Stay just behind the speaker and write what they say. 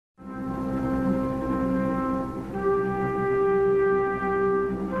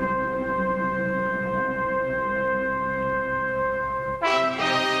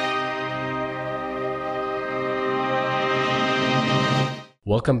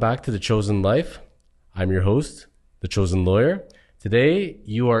Welcome back to The Chosen Life. I'm your host, The Chosen Lawyer. Today,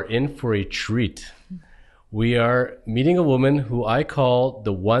 you are in for a treat. We are meeting a woman who I call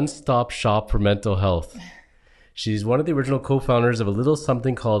the one-stop shop for mental health. She's one of the original co-founders of a little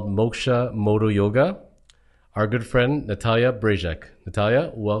something called Moksha Moto Yoga. Our good friend, Natalia Brejek.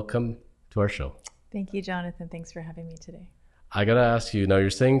 Natalia, welcome to our show. Thank you, Jonathan. Thanks for having me today. I gotta ask you, now you're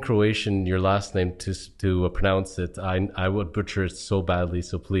saying Croatian, your last name, to pronounce it. I would butcher it so badly,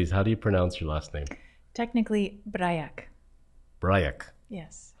 so please, how do you pronounce your last name? Technically, Brajak. Brajak.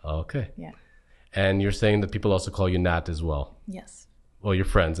 Yes. Okay. Yeah. And you're saying that people also call you Nat as well? Yes. Well, you're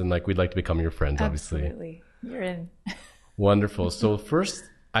friends, and we'd like to become your friends, obviously. Absolutely. You're in. Wonderful. So first,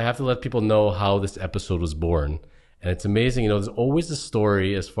 I have to let people know how this episode was born. And it's amazing, there's always a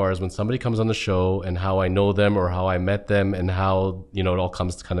story as far as when somebody comes on the show and how I know them or how I met them and how, it all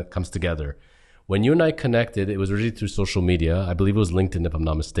comes together. When you and I connected, it was originally through social media. I believe it was LinkedIn, if I'm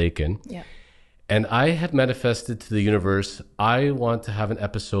not mistaken. Yeah. And I had manifested to the universe, I want to have an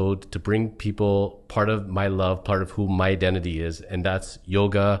episode to bring people part of my love, part of who my identity is. And that's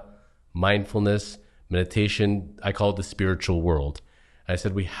yoga, mindfulness, meditation. I call it the spiritual world. I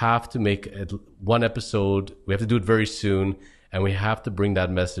said, we have to make one episode. We have to do it very soon. And we have to bring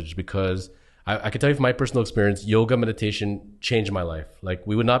that message because I can tell you from my personal experience, yoga meditation changed my life. Like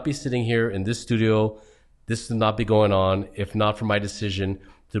we would not be sitting here in this studio. This would not be going on if not for my decision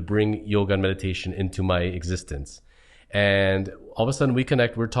to bring yoga and meditation into my existence. And all of a sudden we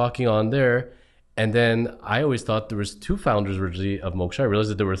connect, we're talking on there. And then I always thought there was two founders originally of Moksha. I realized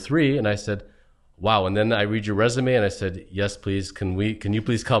that there were three. And I said, wow. And then I read your resume and I said, yes, please. Can you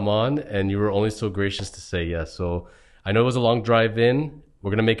please come on? And you were only so gracious to say yes. So I know it was a long drive in.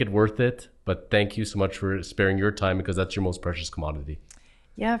 We're going to make it worth it. But thank you so much for sparing your time because that's your most precious commodity.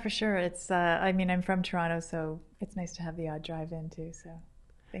 Yeah, for sure. It's, I'm from Toronto, so it's nice to have the odd drive in too. So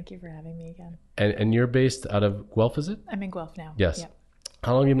thank you for having me again. And you're based out of Guelph, is it? I'm in Guelph now. Yes. Yep.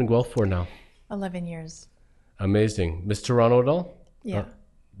 How long have you been in Guelph for now? 11 years. Amazing. Miss Toronto at all? Yeah.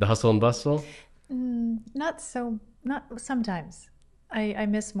 The hustle and bustle? Not sometimes. I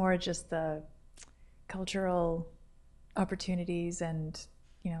miss more just the cultural opportunities and,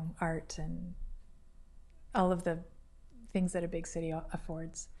 art and all of the things that a big city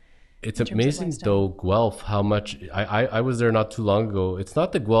affords. It's amazing though, Guelph, how much, I was there not too long ago. It's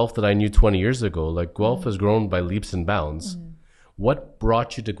not the Guelph that I knew 20 years ago. Like Guelph has grown by leaps and bounds. What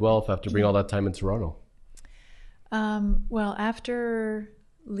brought you to Guelph after being all that time in Toronto? Well, after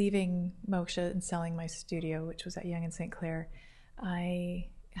leaving Moksha and selling my studio, which was at Yonge and St. Clair, I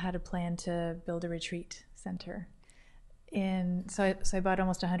had a plan to build a retreat center. So I bought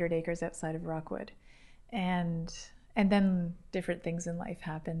almost 100 acres outside of Rockwood. And then different things in life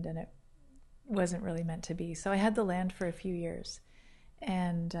happened and it wasn't really meant to be. So I had the land for a few years.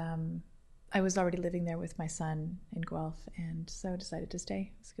 And I was already living there with my son in Guelph. And so I decided to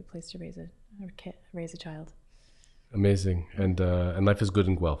stay. It's a good place to raise a child. Amazing. And life is good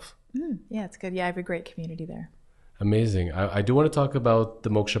in Guelph. Yeah, it's good. Yeah, I have a great community there. Amazing. I do want to talk about the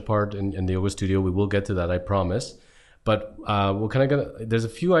Moksha part and the yoga studio. We will get to that, I promise. But there's a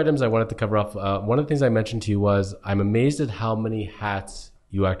few items I wanted to cover off. One of the things I mentioned to you was I'm amazed at how many hats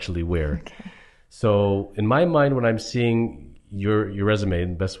you actually wear. Okay. So in my mind, when I'm seeing your resume,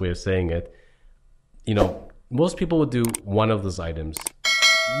 the best way of saying it, most people would do one of those items,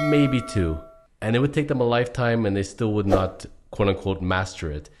 maybe two. And it would take them a lifetime and they still would not, quote unquote,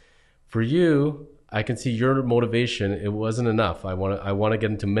 master it. For you, I can see your motivation. It wasn't enough. I want to get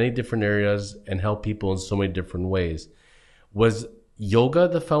into many different areas and help people in so many different ways. Was yoga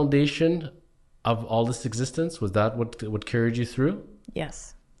the foundation of all this existence? Was that what carried you through?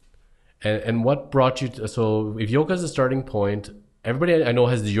 Yes. And what brought you to, so if yoga is the starting point, everybody I know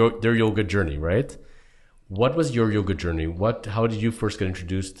has their yoga journey, right? What was your yoga journey? How did you first get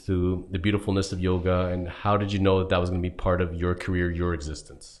introduced to the beautifulness of yoga, and how did you know that was going to be part of your career, your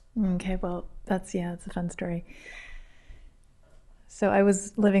existence? Okay, well, that's a fun story. So I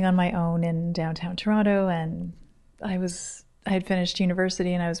was living on my own in downtown Toronto, and I had finished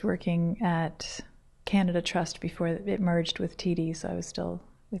university, and I was working at Canada Trust before it merged with TD, so I was still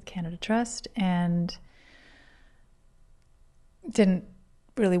with Canada Trust, and didn't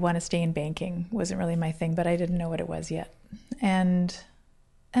really want to stay in banking. Wasn't really my thing, but I didn't know what it was yet. And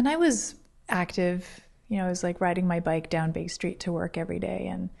I was active, I was like riding my bike down Bay Street to work every day,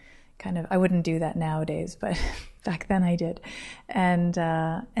 and I wouldn't do that nowadays, but back then I did. And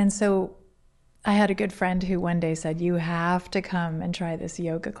so I had a good friend who one day said, you have to come and try this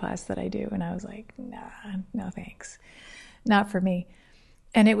yoga class that I do. And I was like, nah, no thanks. Not for me.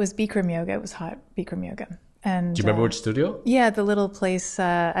 And it was Bikram yoga. It was hot Bikram yoga. And Do you remember which studio? yeah, the little place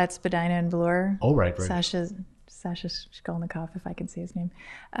at Spadina and Bloor. Oh, right. Sasha Shkolnikov, if I can say his name.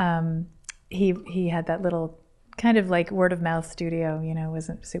 He had that little kind of like word of mouth studio, you know,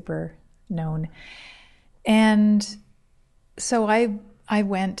 wasn't super known. And so I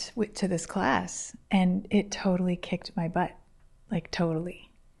went to this class, and it totally kicked my butt, like totally.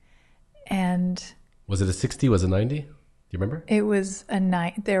 And Was it a 60? Was it 90? Do you remember? it was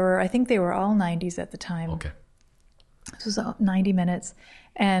I think they were all 90s at the time. Okay. This was 90 minutes.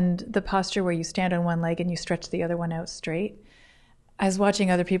 And the posture where you stand on one leg and you stretch the other one out straight. I was watching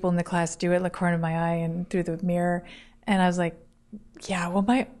other people in the class do it in the corner of my eye and through the mirror. And I was like, yeah, well,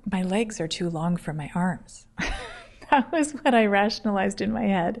 my legs are too long for my arms. That was what I rationalized in my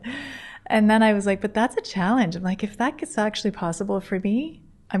head. And then I was like, but that's a challenge. I'm like, if that's actually possible for me,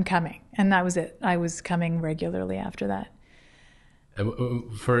 I'm coming. And that was it. I was coming regularly after that.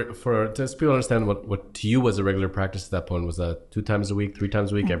 And for just people understand what to you was a regular practice at that point, was that 2 times a week, 3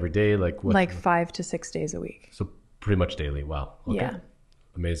 times a week, every day? Like what? Like 5 to 6 days a week. So pretty much daily. Wow. Okay. Yeah.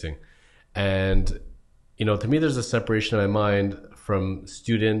 Amazing. And, you know, to me, there's a separation in my mind from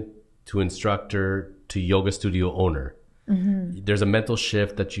student to instructor to yoga studio owner. Mm-hmm. There's a mental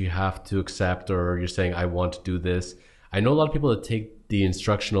shift that you have to accept, or you're saying, I want to do this. I know a lot of people that take the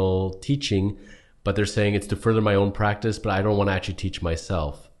instructional teaching, but they're saying it's to further my own practice, but I don't want to actually teach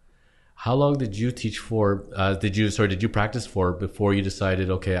myself. How long did you teach for, did you practice for before you decided,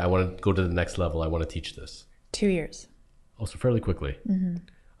 okay, I want to go to the next level, I want to teach this? 2 years. Also fairly quickly. Mm-hmm.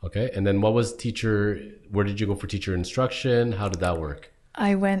 Okay. And then where did you go for teacher instruction? How did that work?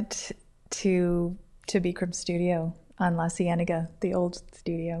 I went to Bikram's studio on La Cienega, the old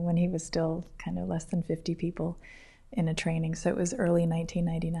studio, when he was still kind of less than 50 people in a training. So it was early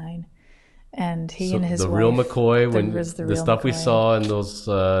 1999. And he and his the wife, real McCoy, when the the stuff McCoy. we saw in those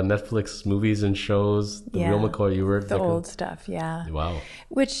Netflix movies and shows, the real McCoy, you were the old stuff, yeah. Wow.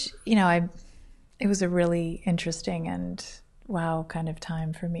 Which, you know, it was a really interesting and wow kind of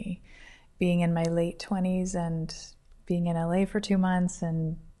time for me, being in my late 20s and being in LA for 2 months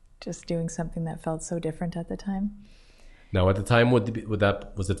and just doing something that felt so different at the time. Now, at the time,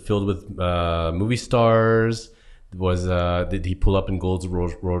 was it filled with movie stars? Did he pull up in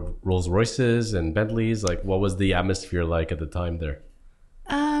Rolls Royces and Bentleys? Like, what was the atmosphere like at the time there?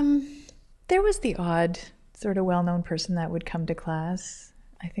 There was the odd sort of well-known person that would come to class,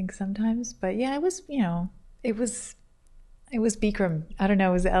 I think sometimes. But yeah, it was Bikram. I don't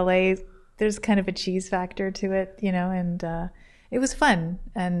know, it was LA. There's kind of a cheese factor to it, you know, and it was fun.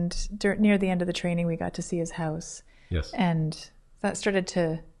 And near the end of the training, we got to see his house. Yes. And that started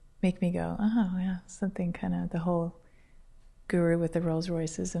to make me go, oh yeah, something kind of the whole guru with the Rolls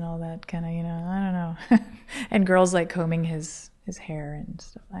Royces and all that kind of, you know, I don't know. And girls like combing his hair and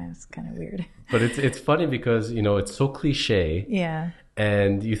stuff. It's kind of weird. But it's funny because, you know, it's so cliche. Yeah.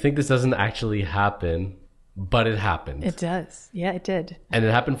 And you think this doesn't actually happen, but it happened. It does. Yeah, it did. And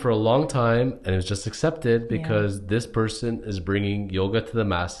it happened for a long time, and it was just accepted because this person is bringing yoga to the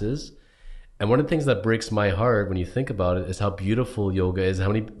masses. And one of the things that breaks my heart when you think about it is how beautiful yoga is, how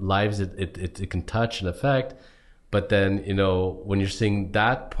many lives it can touch and affect. But then, you know, when you're seeing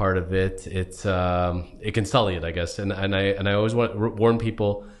that part of it, it can sully it, I guess. And I always warn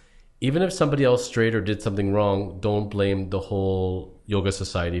people, even if somebody else strayed or did something wrong, don't blame the whole yoga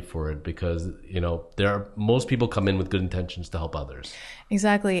society for it, because, you know, most people come in with good intentions to help others.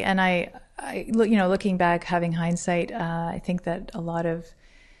 Exactly. And I you know, looking back, having hindsight, I think that a lot of,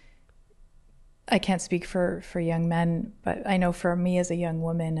 I can't speak for young men, but I know for me as a young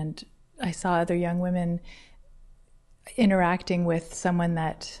woman, and I saw other young women interacting with someone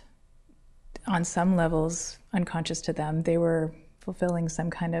that on some levels, unconscious to them, they were fulfilling some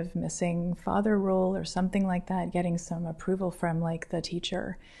kind of missing father role or something like that. Getting some approval from like the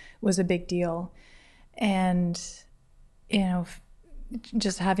teacher was a big deal. And, you know,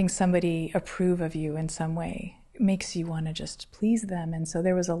 just having somebody approve of you in some way makes you want to just please them. And so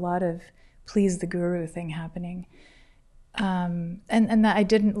there was a lot of please the guru thing happening. And that I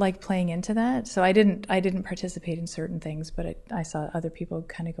didn't like playing into that. So I didn't participate in certain things, but I saw other people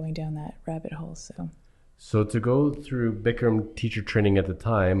kind of going down that rabbit hole. So to go through Bikram teacher training at the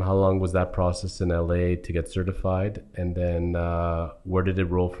time, how long was that process in LA to get certified? And then where did it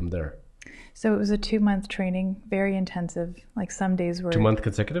roll from there? So it was a 2-month training, very intensive. Like some days were 2-month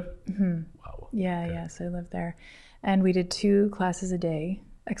consecutive? Mm-hmm. Wow. Yeah, Okay. yeah. So I lived there. And we did 2 classes a day,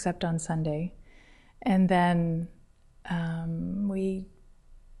 except on Sunday. And then we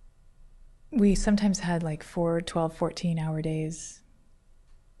sometimes had like 4, 12, 14-hour days,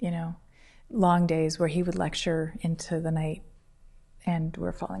 you know, long days where he would lecture into the night and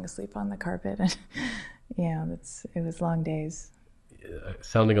we're falling asleep on the carpet. And Yeah, it was long days.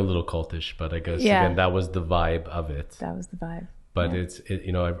 Sounding a little cultish, but I guess Yeah. again that was the vibe of it. That was the vibe. But Yeah.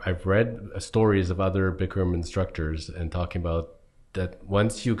 you know, I've read stories of other Bikram instructors and talking about that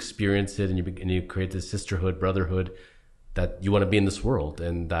once you experience it and you create this sisterhood, brotherhood, that you want to be in this world,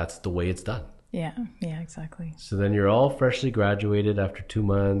 and that's the way it's done. Yeah, yeah, exactly. So then you're all freshly graduated after 2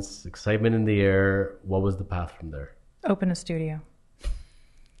 months, excitement in the air. What was the path from there? Open a studio.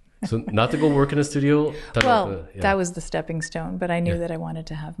 So not to go work in a studio? Well, that was the stepping stone, but I knew that I wanted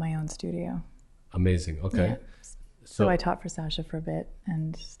to have my own studio. Amazing. Okay. Yeah. So I taught for Sasha for a bit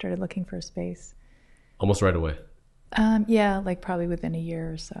and started looking for a space. Almost right away? Yeah, like probably within a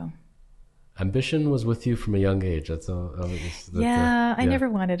year or so. Ambition was with you from a young age. I never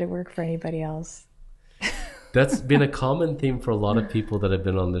wanted to work for anybody else. That's been a common theme for a lot of people that have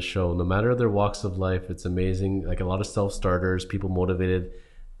been on the show. No matter their walks of life, it's amazing. Like a lot of self-starters, people motivated,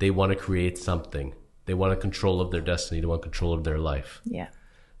 they want to create something. They want control of their destiny. They want control of their life. Yeah.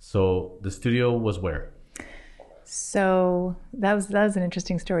 So the studio was where? So that was an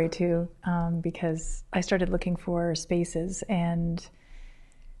interesting story too, because I started looking for spaces, and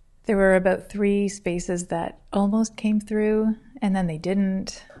there were about 3 spaces that almost came through, and then they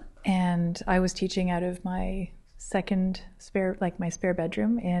didn't. And I was teaching out of my spare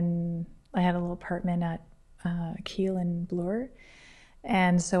bedroom, and I had a little apartment at Kiel and Bloor.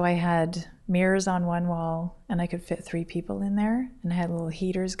 And so I had mirrors on one wall, and I could fit 3 people in there, and I had little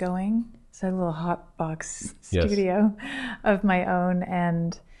heaters going. So I had a little hot box studio of my own.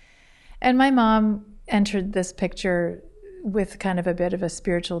 And my mom entered this picture with kind of a bit of a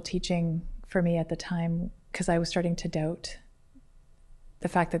spiritual teaching for me at the time, because I was starting to doubt the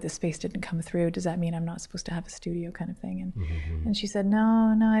fact that the space didn't come through. Does that mean I'm not supposed to have a studio, kind of thing? And she said, no,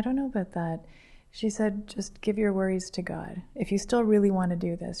 I don't know about that. She said, just give your worries to God. If you still really want to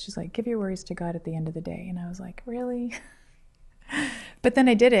do this, she's like, give your worries to God at the end of the day. And I was like, really? But then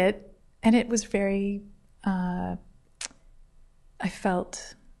I did it, and it was very, I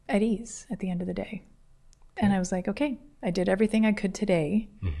felt at ease at the end of the day. And I was like, okay, I did everything I could today.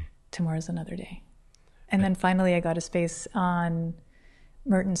 Tomorrow's another day. And then finally I got a space on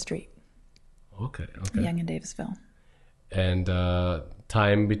Merton Street. Okay. Yonge and Davisville. And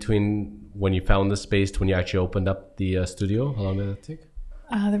time between when you found the space to when you actually opened up the studio, how long did that take?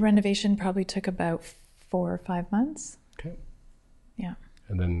 The renovation probably took about 4 or 5 months. Okay. Yeah.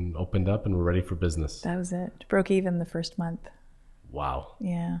 And then opened up and we're ready for business. That was it. Broke even the first month. Wow.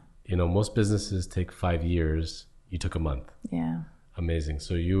 Yeah. You know, most businesses take 5 years. You took a month. Yeah. Amazing.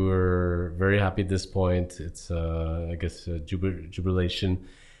 So you were very happy at this point. It's, I guess, jubilation.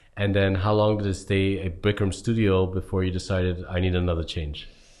 And then how long did it stay a Bikram studio before you decided I need another change?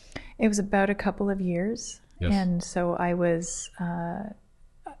 It was about a couple of years. Yes. And so I was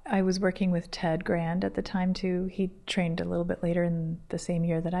working with Ted Grand at the time too. He trained a little bit later in the same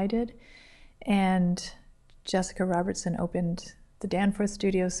year that I did. And Jessica Robertson opened the Danforth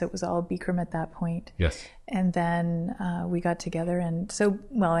studio, so it was all Bikram at that point. Yes. And then we got together, and so,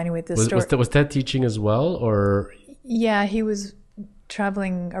 well, anyway, was Ted teaching as well, or? Yeah, he was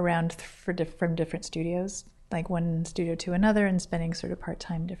traveling around from different studios, like one studio to another, and spending sort of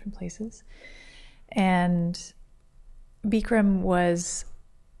part-time different places. And Bikram was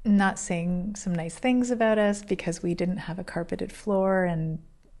not saying some nice things about us because we didn't have a carpeted floor, and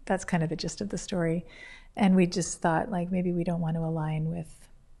that's kind of the gist of the story. And we just thought, like, maybe we don't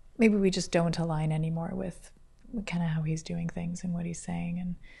just don't align anymore with kind of how he's doing things and what he's saying.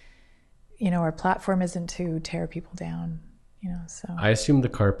 And, you know, our platform isn't to tear people down, you know, so. I assume the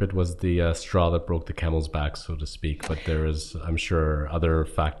carpet was the straw that broke the camel's back, so to speak, but there is, I'm sure, other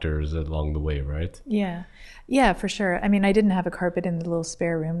factors along the way, right? Yeah. Yeah, for sure. I mean, I didn't have a carpet in the little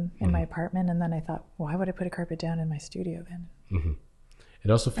spare room in my apartment. And then I thought, why would I put a carpet down in my studio then? Mm-hmm. It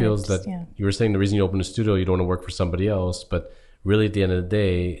also feels that you were saying the reason you opened a studio, you don't want to work for somebody else, but really at the end of the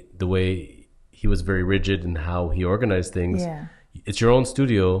day, the way he was very rigid in how he organized things, it's your own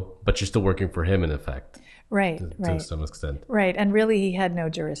studio, but you're still working for him in effect. Right, to some extent. Right, and really he had no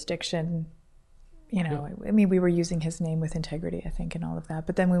jurisdiction, you know. Yeah. I mean, we were using his name with integrity, I think, and all of that.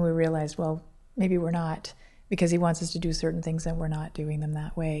 But then when we realized, well, maybe we're not, because he wants us to do certain things and we're not doing them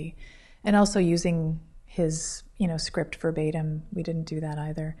that way. And also using his, you know, script verbatim, we didn't do that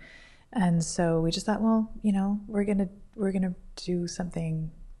either. And so we just thought, well, you know, we're gonna do something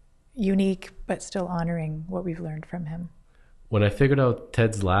unique but still honoring what we've learned from him. When I figured out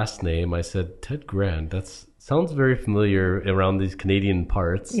Ted's last name, I said, Ted Grand, that sounds very familiar around these Canadian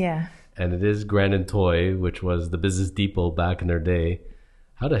parts. Yeah. And it is Grand and Toy, which was the business depot back in their day.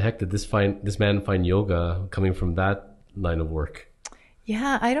 How the heck did this man find yoga coming from that line of work?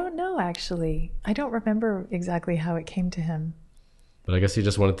 Yeah, I don't know, actually. I don't remember exactly how it came to him. But I guess he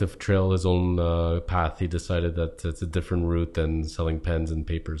just wanted to trail his own path. He decided that it's a different route than selling pens and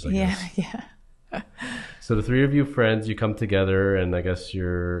papers, I guess. Yeah. So the three of you friends, you come together, and I guess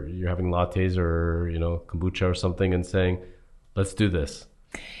you're having lattes or, you know, kombucha or something, and saying, let's do this.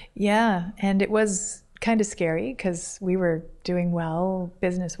 Yeah, and it was kind of scary because we were doing well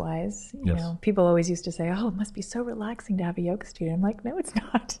business-wise. You know, people always used to say, "Oh, it must be so relaxing to have a yoga studio." I'm like, "No, it's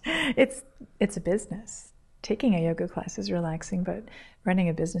not. It's a business. Taking a yoga class is relaxing, but running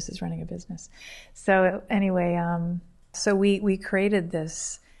a business is running a business." So anyway, so we created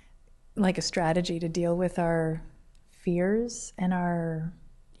this like a strategy to deal with our fears and our,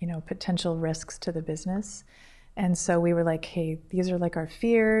 you know, potential risks to the business. And so we were like, hey, these are like our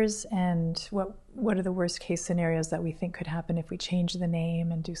fears, and what are the worst case scenarios that we think could happen if we change the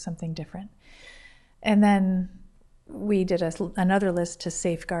name and do something different? And then we did another list to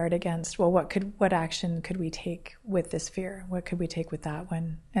safeguard against, well, what action could we take with this fear? What could we take with that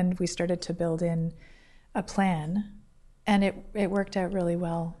one? And we started to build in a plan, and it worked out really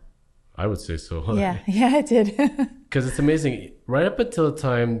well. I would say so. Yeah, it did. Because it's amazing. Right up until the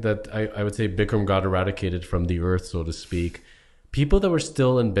time that I would say Bikram got eradicated from the earth, so to speak, people that were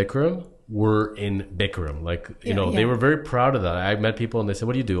still in Bikram were in Bikram. Like, you know, they were very proud of that. I met people and they said,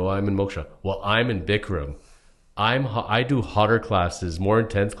 what do you do? Oh, I'm in Moksha. Well, I'm in Bikram. I do hotter classes, more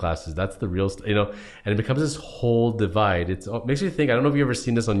intense classes. That's the real, you know, and it becomes this whole divide. It makes me think, I don't know if you've ever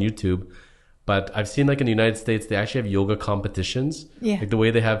seen this on YouTube, but I've seen like in the United States, they actually have yoga competitions. Yeah. Like the way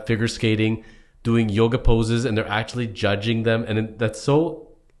they have figure skating, doing yoga poses, and they're actually judging them. And that's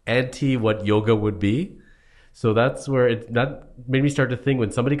so anti what yoga would be. So that's where that made me start to think,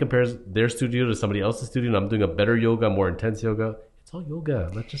 when somebody compares their studio to somebody else's studio, and I'm doing a better yoga, more intense yoga, it's all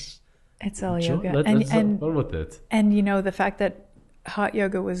yoga. It's all yoga. Let's run with it. And you know, the fact that hot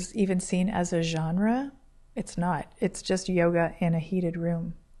yoga was even seen as a genre, it's not. It's just yoga in a heated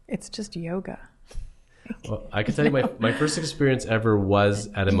room. It's just yoga. Well, I can tell you my first experience ever was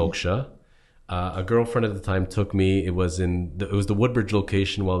at a moksha. A girlfriend at the time took me. It was the Woodbridge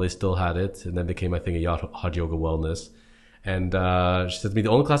location while they still had it, and then became, I think, a hot yoga wellness. And she said to me, the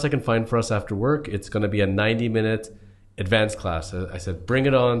only class I can find for us after work, it's going to be a 90-minute advanced class. I said, bring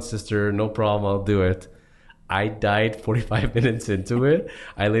it on, sister. No problem. I'll do it. I died 45 minutes into it.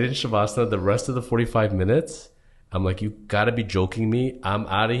 I laid in Shavasana the rest of the 45 minutes. I'm like, you got to be joking me. I'm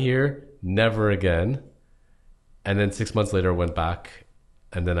out of here. Never again. And then 6 months later, I went back,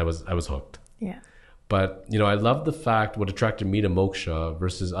 and then I was hooked. Yeah. But, you know, I love the fact what attracted me to Moksha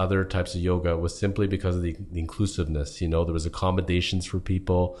versus other types of yoga was simply because of the inclusiveness. You know, there was accommodations for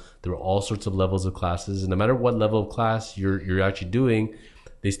people. There were all sorts of levels of classes. And no matter what level of class you're actually doing,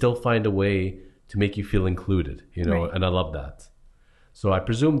 they still find a way to make you feel included, you know, right. And I love that. So I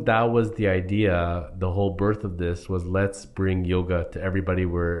presume that was the idea. The whole birth of this was, let's bring yoga to everybody,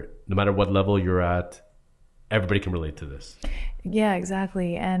 where no matter what level you're at, everybody can relate to this. Yeah,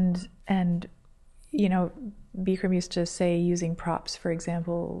 exactly. And you know, Bikram used to say, using props, for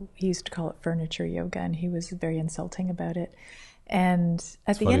example, he used to call it furniture yoga, and he was very insulting about it. And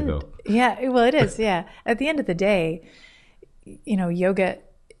at the end, though. Yeah, well, it is. Yeah. At the end of the day, you know, yoga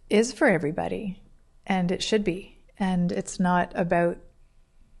is for everybody, and it should be. And it's about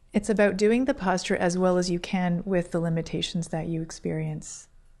doing the posture as well as you can with the limitations that you experience,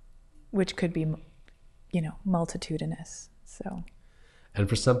 which could be, you know, multitudinous. So. And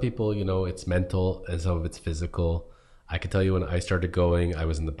for some people, you know, it's mental and some of it's physical. I can tell you, when I started going, I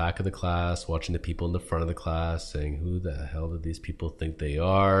was in the back of the class watching the people in the front of the class saying, who the hell do these people think they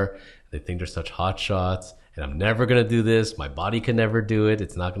are? They think they're such hot shots, and I'm never going to do this. My body can never do it.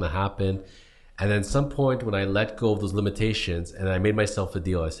 It's not going to happen. And then at some point when I let go of those limitations and I made myself a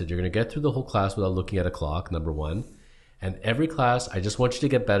deal, I said, you're going to get through the whole class without looking at a clock, number one. And every class, I just want you to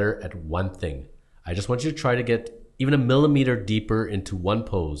get better at one thing. I just want you to try to get even a millimeter deeper into one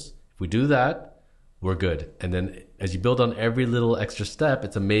pose. If we do that, we're good. And then as you build on every little extra step,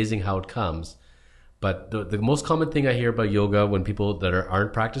 it's amazing how it comes. But the most common thing I hear about yoga when people that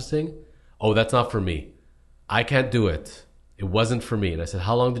aren't practicing, oh, that's not for me. I can't do it. It wasn't for me. And I said,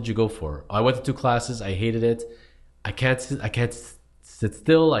 how long did you go for? I went to 2 classes. I hated it. I can't sit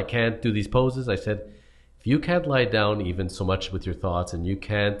still. I can't do these poses. I said, if you can't lie down even so much with your thoughts, and you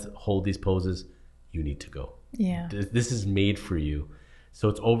can't hold these poses, you need to go. Yeah. This is made for you. So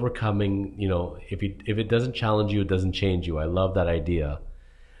it's overcoming, you know, if it doesn't challenge you, it doesn't change you. I love that idea.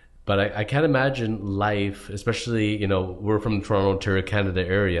 But I can't imagine life, especially, you know, we're from the Toronto, Ontario, Canada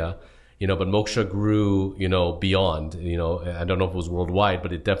area, you know, but Moksha grew, you know, beyond, you know, I don't know if it was worldwide,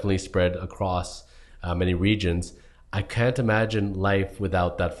 but it definitely spread across many regions. I can't imagine life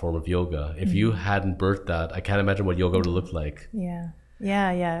without that form of yoga. If you hadn't birthed that, I can't imagine what yoga would look like. Yeah.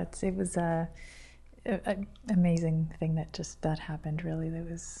 It was a amazing thing that happened. Really, there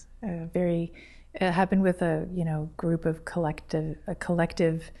was it happened with a group of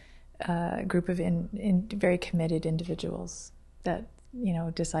collective group of very committed individuals that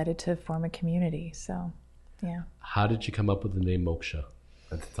decided to form a community. So, yeah. How did you come up with the name Moksha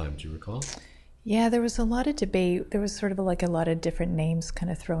at the time? Do you recall? Yeah, there was a lot of debate. There was sort of like a lot of different names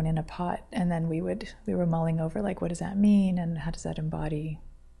kind of thrown in a pot, and then we were mulling over like, what does that mean, and how does that embody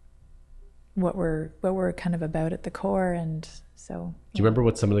what we're kind of about at the core. And so, do you remember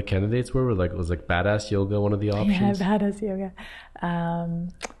what some of the candidates were? Like, was like badass yoga one of the options? Yeah, badass yoga.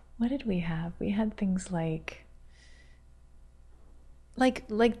 What did we have? We had things like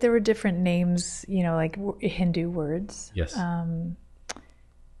there were different names, like Hindu words. Yes.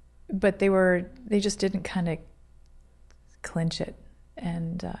 But they just didn't kind of clinch it.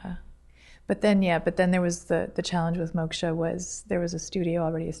 And but then there was the challenge with Moksha was there was a studio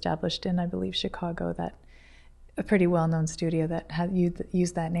already established in, I believe, Chicago, that a pretty well-known studio that had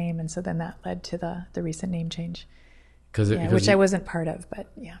used that name, and so then that led to the recent name change. Which I wasn't part of, but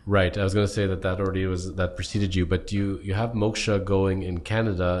yeah. Right. I was going to say that preceded you, but you have Moksha going in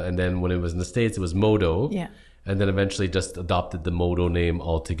Canada, and then when it was in the States, it was Modo. Yeah. And then eventually just adopted the Modo name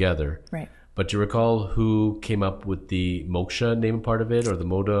altogether. Right. But do you recall who came up with the Moksha name part of it, or the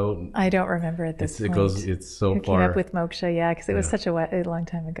Modo? I don't remember at this point. It's so who far. Came up with Moksha, yeah, because it was such a long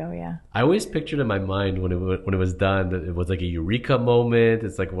time ago, yeah. I always pictured in my mind when it was done that it was like a eureka moment.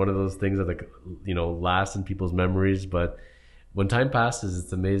 It's like one of those things that lasts in people's memories. But when time passes,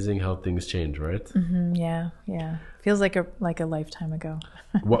 it's amazing how things change, right? Mm-hmm, yeah. Feels like a lifetime ago.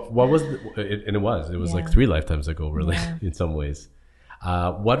 What was and it was like 3 lifetimes ago, really, in some ways.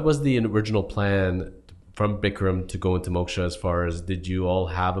 What was the original plan from Bikram to go into Moksha? As far as, did you all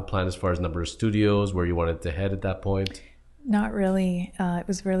have a plan as far as number of studios, where you wanted to head at that point? Not really. It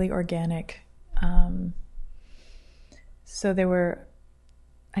was really organic. So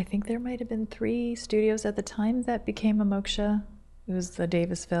I think there might have been 3 studios at the time that became a Moksha. It was the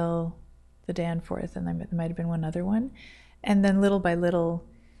Davisville, the Danforth, and there might have been one other one. And then little by little,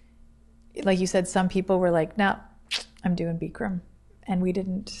 like you said, some people were like, no, I'm doing Bikram. And we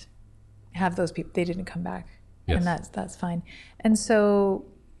didn't have those people. They didn't come back. Yes. And that's fine. And so,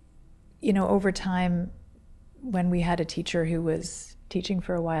 over time, when we had a teacher who was teaching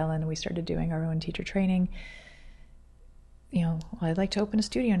for a while and we started doing our own teacher training, I'd like to open a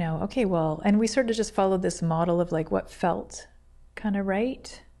studio now. Okay, well, and we sort of just followed this model of like what felt kind of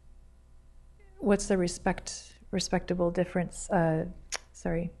right. What's the respectable distance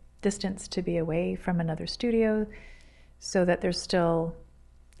to be away from another studio, so that there's still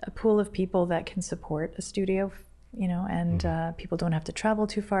a pool of people that can support a studio, and people don't have to travel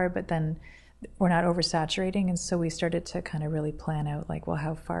too far, but then we're not oversaturating. And so we started to kind of really plan out like, well,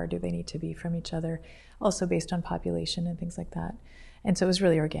 how far do they need to be from each other, also based on population and things like that. And so it was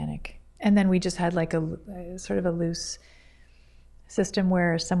really organic. And then we just had like a sort of a loose system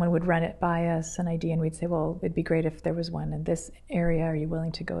where someone would run it by us, an idea, and we'd say, well, it'd be great if there was one in this area. Are you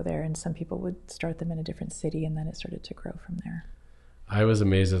willing to go there? And some people would start them in a different city, and then it started to grow from there. I was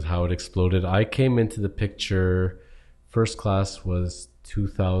amazed at how it exploded. I came into the picture, first class was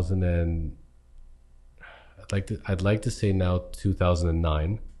 2000 and I'd like to say now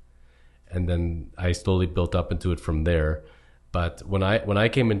 2009, and then I slowly built up into it from there. But when I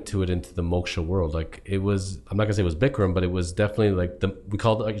came into the Moksha world, like it was, I'm not gonna say it was Bikram, but it was definitely like we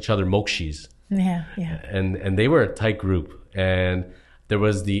called each other Mokshis. Yeah. And they were a tight group, and there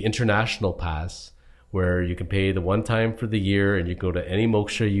was the international pass where you can pay the one time for the year and you go to any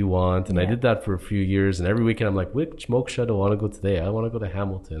Moksha you want. And I did that for a few years, and every weekend I'm like, which Moksha do I want to go today? I want to go to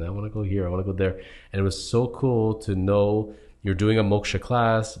Hamilton. I want to go here. I want to go there. And it was so cool to know you're doing a Moksha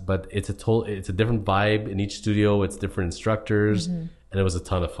class, but it's a different vibe in each studio. It's different instructors, and it was a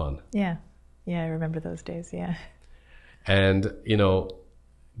ton of fun. Yeah, I remember those days. Yeah. And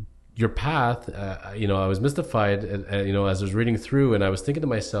your path, I was mystified, as I was reading through, and I was thinking to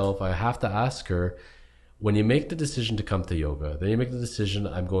myself, I have to ask her, when you make the decision to come to yoga, then you make the decision,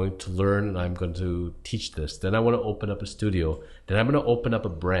 I'm going to learn and I'm going to teach this. Then I want to open up a studio. Then I'm going to open up a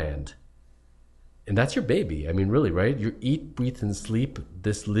brand. And that's your baby. I mean, really, right? You eat, breathe, and sleep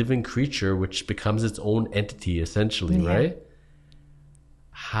this living creature, which becomes its own entity, essentially, right?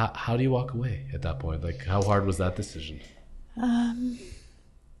 How do you walk away at that point? Like, how hard was that decision?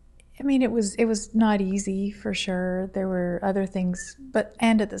 I mean, it was not easy, for sure. There were other things,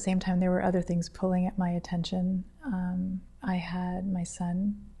 and at the same time, there were other things pulling at my attention. I had my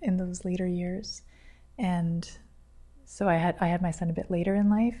son in those later years, and So I had my son a bit later in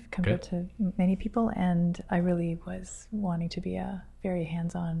life compared to many people, and I really was wanting to be a very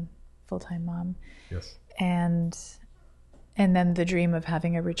hands-on full-time mom. Yes. And then the dream of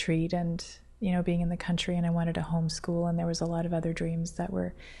having a retreat and, you know, being in the country, and I wanted to homeschool, and there was a lot of other dreams that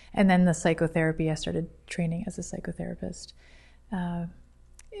were, and then the psychotherapy, I started training as a psychotherapist. I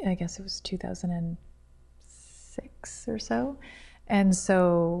guess it was 2006 or so. And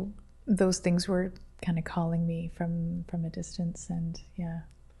so those things were kind of calling me from a distance, and yeah.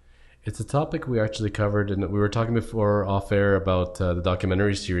 It's a topic we actually covered, and we were talking before off air about the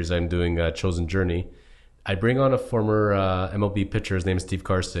documentary series I'm doing, Chosen Journey. I bring on a former MLB pitcher, his name is Steve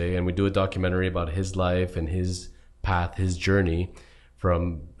Carsey, and we do a documentary about his life and his path, his journey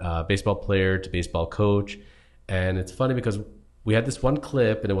from baseball player to baseball coach. And it's funny because we had this one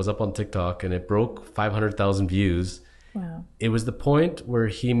clip and it was up on TikTok and it broke 500,000 views. Wow. It was the point where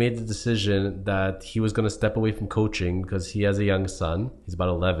he made the decision that he was going to step away from coaching because he has a young son. He's about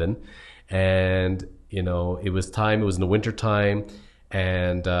 11. And, you know, it was time. It was in the winter time.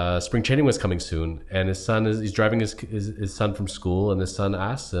 And spring training was coming soon. And he's driving his son from school. And his son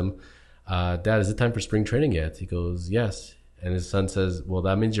asks him, Dad, is it time for spring training yet? He goes, yes. And his son says, well,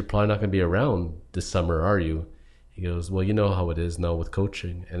 that means you're probably not going to be around this summer, are you? He goes, well, you know how it is now with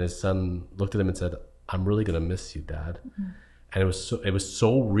coaching. And his son looked at him and said, I'm really going to miss you, Dad. Mm-hmm. And it was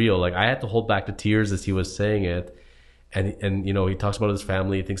so real. Like I had to hold back the tears as he was saying it. And you know, he talks about his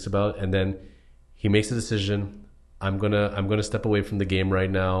family, he thinks about, and then he makes a decision. I'm going to step away from the game right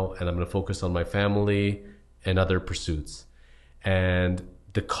now, and I'm going to focus on my family and other pursuits. And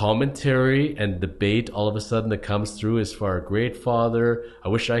the commentary and debate all of a sudden that comes through is for a great father. I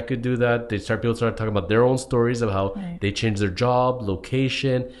wish I could do that. People start talking about their own stories of how they changed their job,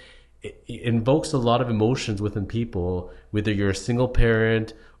 location. It invokes a lot of emotions within people, whether you're a single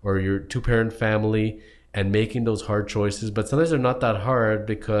parent or you're a two-parent family, and making those hard choices. But sometimes they're not that hard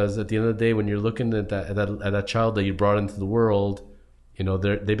because at the end of the day, when you're looking at that child that you brought into the world, you know,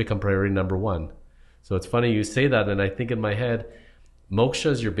 they become priority number one. So it's funny you say that, and I think in my head, Moksha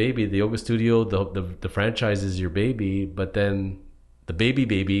is your baby, the yoga studio, the franchise is your baby, but then the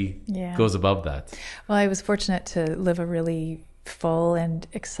baby goes above that. Well, I was fortunate to live a really full and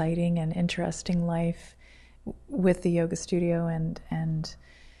exciting and interesting life with the yoga studio, and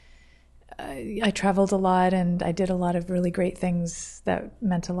I traveled a lot and I did a lot of really great things that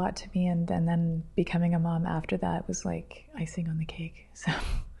meant a lot to me, and then becoming a mom after that was like icing on the cake. So,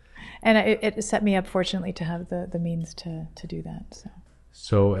 and it set me up fortunately to have the means to do that.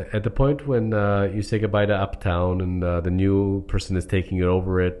 So at the point when you say goodbye to Uptown and the new person is taking it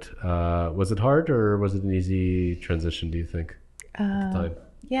over it, was it hard or was it an easy transition, do you think? At the time?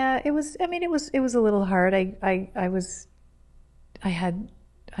 Yeah, it was. I mean, it was a little hard. I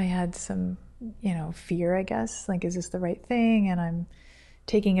had some, you know, fear, I guess. Like, is this the right thing? And I'm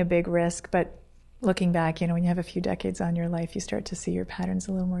taking a big risk. But looking back, you know, when you have a few decades on your life, you start to see your patterns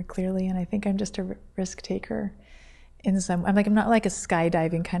a little more clearly. And I think I'm just a risk taker. I'm not like a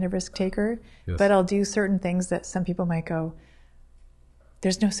skydiving kind of risk taker, yes. But I'll do certain things that some people might go,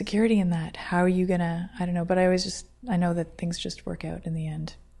 there's no security in that. How are you gonna? I don't know. But I know that things just work out in the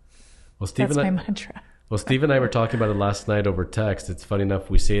end. Well, Steve, that's my mantra. Well, Steve and I were talking about it last night over text. It's funny enough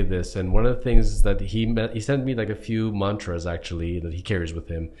we say this, and one of the things is that he sent me like a few mantras actually that he carries with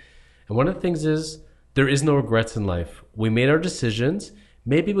him, and one of the things is there is no regrets in life. We made our decisions.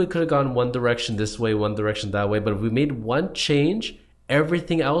 Maybe we could have gone one direction this way, one direction that way, but if we made one change,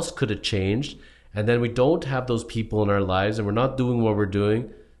 everything else could have changed, and then we don't have those people in our lives, and we're not doing what we're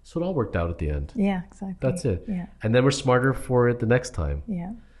doing, so it all worked out at the end. Yeah, exactly. That's it. Yeah. And then we're smarter for it the next time.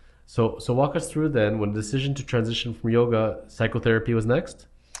 Yeah. So walk us through then, when the decision to transition from yoga, psychotherapy was next?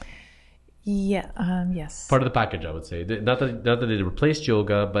 Yeah, yes. Part of the package, I would say. Not that it replaced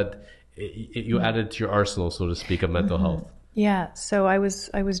yoga, but you added to your arsenal, so to speak, of mental health. Yeah, so I was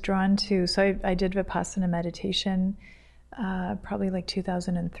drawn to, so I did Vipassana meditation probably like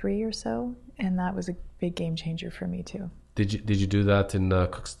 2003 or so, and that was a big game changer for me too. Did you do that in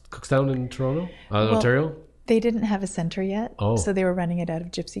Cookstown in Toronto, Ontario? They didn't have a center yet, so they were running it out of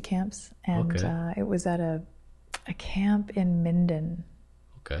gypsy camps, and it was at a camp in Minden,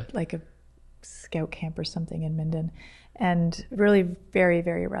 like a scout camp or something in Minden, and really very,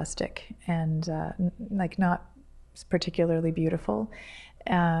 very rustic and like not particularly beautiful,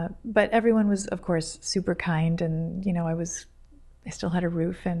 but everyone was, of course, super kind, and you know, I still had a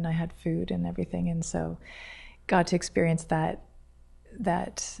roof and I had food and everything, and so got to experience that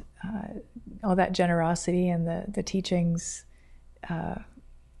all that generosity and the teachings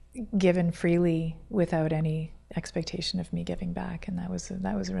given freely without any expectation of me giving back, and that was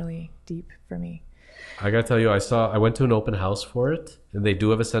really deep for me. I gotta tell you, I went to an open house for it, and they do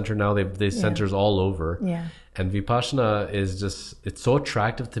have a center now. They centers all over. Yeah. And Vipassana is just, it's so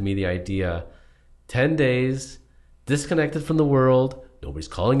attractive to me, the idea. 10 days, disconnected from the world, nobody's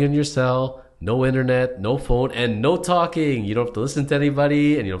calling in your cell, no internet, no phone, and no talking. You don't have to listen to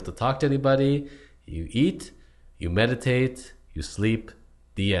anybody, and you don't have to talk to anybody. You eat, you meditate, you sleep,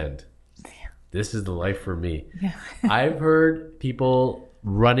 the end. This is the life for me. Yeah. I've heard people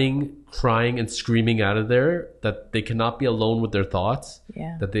running, crying, and screaming out of there that they cannot be alone with their thoughts.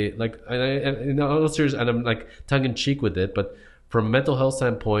 Yeah. That they like, and I'm serious, and I'm like tongue in cheek with it. But from a mental health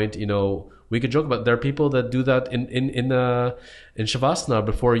standpoint, we could joke about. There are people that do that in shavasana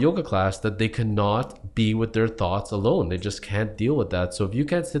before a yoga class, that they cannot be with their thoughts alone. They just can't deal with that. So if you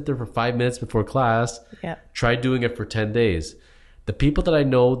can't sit there for 5 minutes before class, try doing it for 10 days. The people that I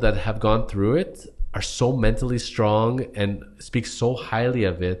know that have gone through it are so mentally strong and speak so highly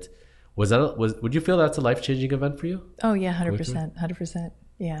of it. Would you feel that's a life-changing event for you? Oh yeah, 100%.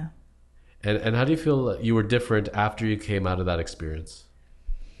 Yeah. And how do you feel you were different after you came out of that experience?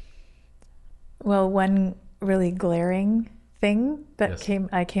 Well, one really glaring thing that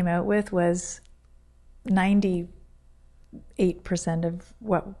I came out with was 98% of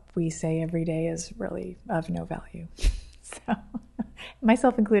what we say every day is really of no value. So,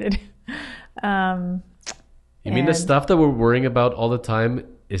 myself included. You mean the stuff that we're worrying about all the time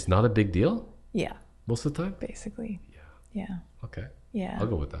is not a big deal? Yeah. Most of the time? Basically. Yeah. Okay. Yeah. I'll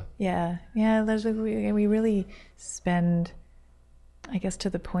go with that. Yeah. Yeah. There's we really spend, I guess, to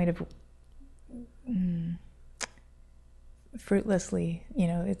the point of fruitlessly,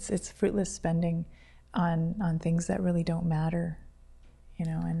 it's fruitless spending on things that really don't matter,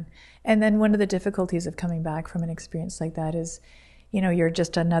 and then one of the difficulties of coming back from an experience like that is, you're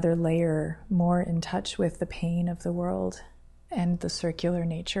just another layer more in touch with the pain of the world and the circular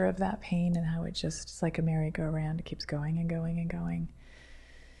nature of that pain, and how it's like a merry-go-round. It keeps going and going and going.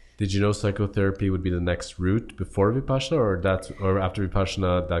 Did you know psychotherapy would be the next route before Vipassana, or after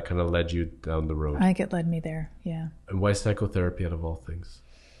Vipassana that kind of led you down the road? I think it led me there, yeah. And why psychotherapy out of all things?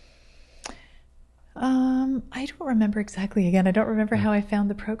 I don't remember exactly. Again, I don't remember how I found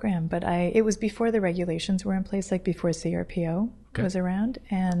the program, but it was before the regulations were in place, like before CRPO was around.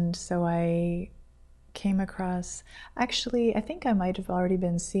 And so I came across, actually, I think I might have already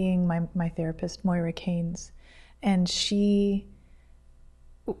been seeing my therapist, Moira Keynes, and she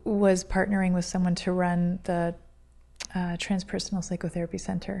was partnering with someone to run the Transpersonal Psychotherapy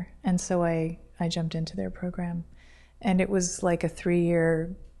Center. And so I jumped into their program. And it was like a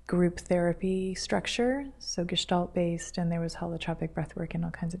 3-year group therapy structure, so Gestalt-based, and there was holotropic breathwork and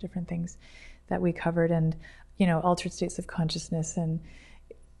all kinds of different things that we covered, and, altered states of consciousness, and,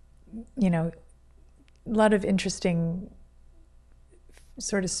 a lot of interesting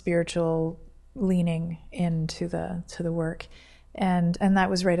sort of spiritual leaning into the work. And that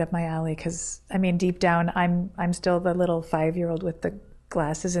was right up my alley, because deep down I'm still the little 5-year-old with the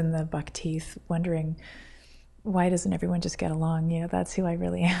glasses and the buck teeth, wondering, why doesn't everyone just get along? That's who I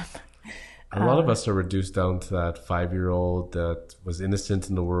really am. A lot of us are reduced down to that 5-year-old that was innocent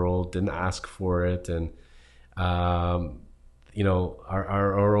in the world, didn't ask for it, and our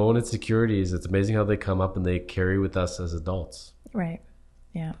own insecurities. It's amazing how they come up and they carry with us as adults. Right.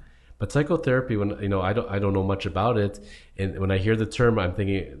 Yeah. But psychotherapy, when I don't know much about it, and when I hear the term, I'm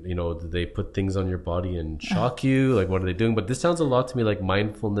thinking, do they put things on your body and shock you? Like, what are they doing? But this sounds a lot to me like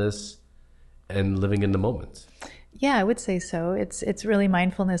mindfulness and living in the moment. Yeah, I would say so. It's really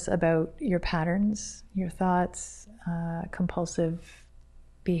mindfulness about your patterns, your thoughts, compulsive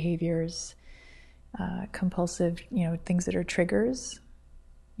behaviors, compulsive, things that are triggers,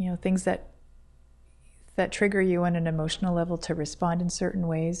 things that trigger you on an emotional level to respond in certain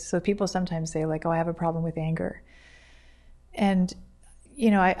ways. So people sometimes say, like, oh, I have a problem with anger. And,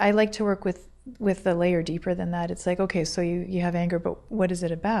 I like to work with the layer deeper than that. It's like, okay, so you have anger, but what is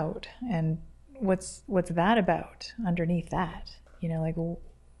it about? And what's that about underneath that? Well,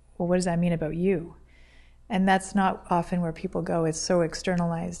 what does that mean about you? And that's not often where people go. It's so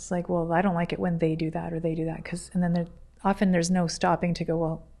externalized. It's like, well, I don't like it when they do that or they do that. And then there's no stopping to go,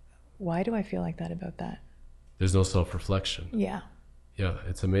 well, why do I feel like that about that? There's no self-reflection. Yeah. Yeah,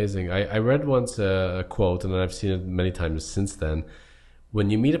 it's amazing. I read once a quote, and I've seen it many times since then. When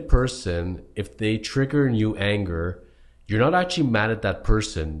you meet a person, if they trigger in you anger, you're not actually mad at that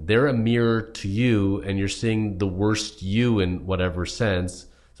person. They're a mirror to you, and you're seeing the worst you in whatever sense.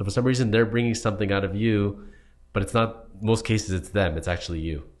 So for some reason, they're bringing something out of you, but it's not, most cases, it's them. It's actually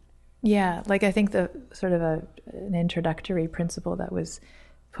you. Yeah, like I think the sort of an introductory principle that was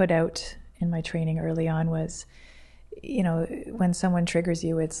put out in my training early on was, when someone triggers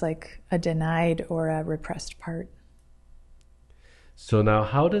you, it's like a denied or a repressed part. So now,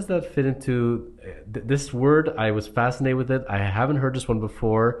 how does that fit into this word? I was fascinated with it. I haven't heard this one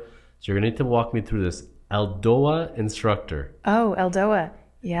before. So you're going to need to walk me through this. Eldoa instructor. Oh, Eldoa.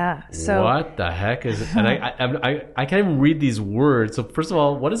 Yeah. So what the heck is it? And I can't even read these words. So first of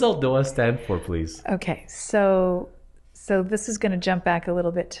all, what does Eldoa stand for, please? Okay. So this is going to jump back a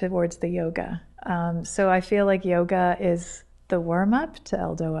little bit towards the yoga. So I feel like yoga is the warm-up to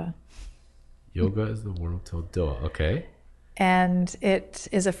Eldoa. Yoga is the warm-up to Eldoa. Okay. And it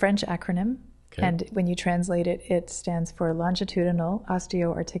is a French acronym. Okay. And when you translate it, it stands for Longitudinal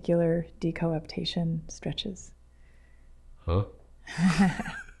Osteoarticular Decoaptation Stretches. Huh?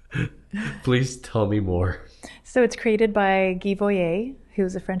 Please tell me more. So it's created by Guy Voyer,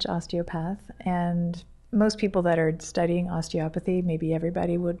 who's a French osteopath. And most people that are studying osteopathy, maybe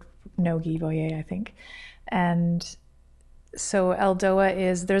everybody would know Guy Voyer, I think. And so Eldoa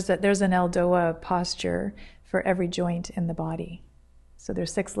is, there's an Eldoa posture for every joint in the body. So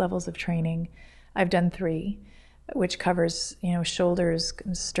there's 6 levels of training. I've done 3, which covers, shoulders,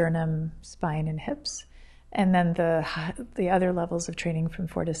 sternum, spine, and hips. And then the other levels of training from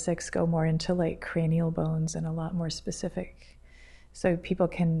 4 to 6 go more into like cranial bones and a lot more specific. So people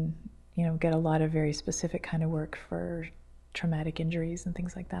can, get a lot of very specific kind of work for traumatic injuries and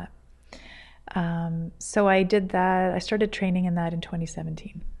things like that. So I did that. I started training in that in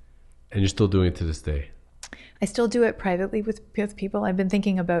 2017. And you're still doing it to this day? I still do it privately with people. I've been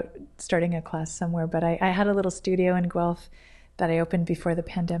thinking about starting a class somewhere, but I had a little studio in Guelph that I opened before the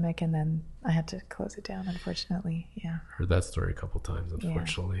pandemic, and then I had to close it down, unfortunately. Yeah. Heard that story a couple of times,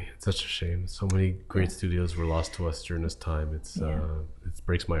 unfortunately. Yeah. It's such a shame. So many great studios were lost to us during this time. It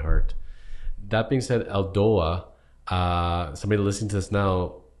breaks my heart. That being said, Eldoa, somebody listening to this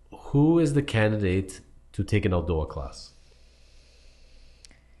now, who is the candidate to take an Eldoa class?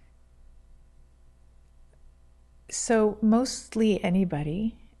 So mostly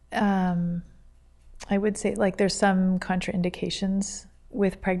anybody. I would say there's some contraindications.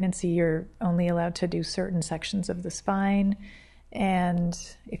 With pregnancy, you're only allowed to do certain sections of the spine. And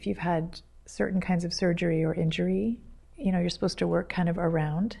if you've had certain kinds of surgery or injury, you're supposed to work kind of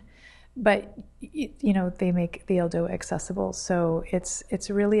around. But, they make the Eldoa accessible. So it's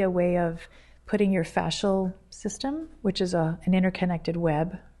really a way of putting your fascial system, which is an interconnected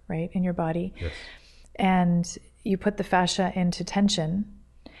web, right, in your body. Yes. And you put the fascia into tension,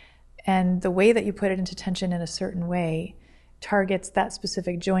 and the way that you put it into tension in a certain way targets that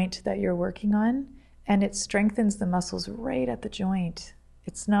specific joint that you're working on, and it strengthens the muscles right at the joint.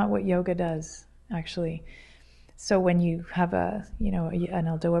 It's not what yoga does, actually. So when you have an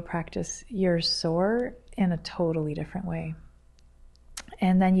Eldoa practice, you're sore in a totally different way.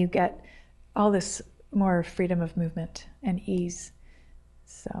 And then you get all this more freedom of movement and ease.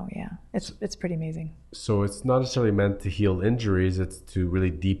 So yeah, it's pretty amazing. So it's not necessarily meant to heal injuries. It's to really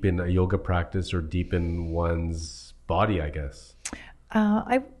deepen a yoga practice or deepen one's body, I guess.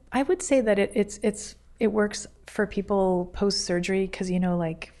 I would say that it works for people post surgery because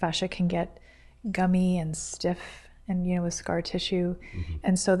fascia can get gummy and stiff and with scar tissue,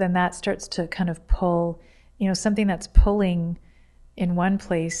 and so then that starts to kind of pull. Something that's pulling in one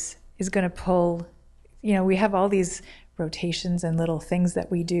place is going to pull. We have all these rotations and little things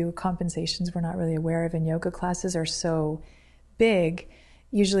that we do, compensations we're not really aware of, and yoga classes are so big.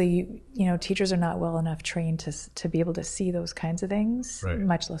 Usually, teachers are not well enough trained to be able to see those kinds of things, right,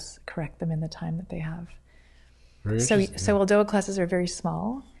 much less correct them in the time that they have. So Eldoa classes are very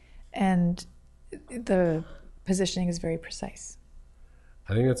small, and the positioning is very precise.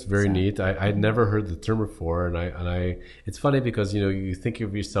 I think that's very neat. I'd never heard the term before, and I it's funny because you think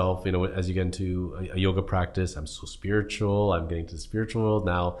of yourself as you get into a yoga practice. I'm so spiritual. I'm getting to the spiritual world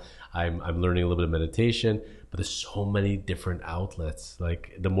now. I'm learning a little bit of meditation, but there's so many different outlets.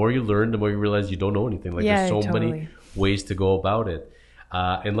 Like the more you learn, the more you realize you don't know anything. There's so many ways to go about it.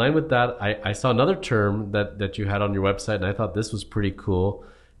 In line with that, I saw another term that you had on your website, and I thought this was pretty cool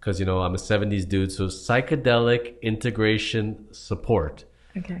because I'm a 70s dude. So psychedelic integration support.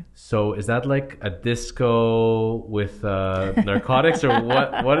 Okay. So is that like a disco with narcotics, or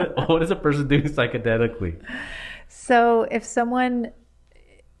what is a person doing psychedelically? So if someone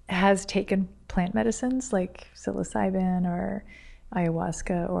has taken plant medicines like psilocybin or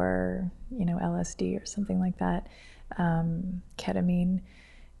ayahuasca or LSD or something like that, ketamine,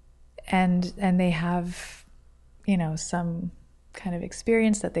 and they have some kind of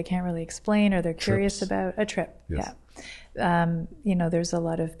experience that they can't really explain or they're curious about a trip. Yes. Yeah. There's a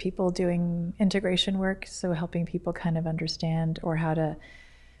lot of people doing integration work, so helping people kind of understand or how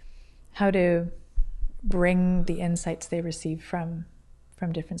to bring the insights they receive from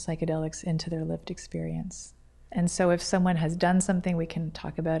different psychedelics into their lived experience. And so if someone has done something, we can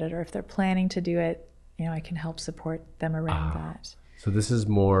talk about it, or if they're planning to do it, I can help support them around that. So this is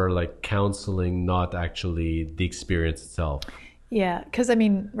more like counseling, not actually the experience itself. Yeah, because I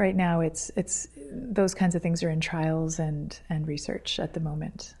mean, right now it's those kinds of things are in trials and research at the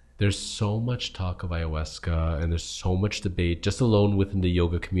moment. There's so much talk of ayahuasca, and there's so much debate just alone within the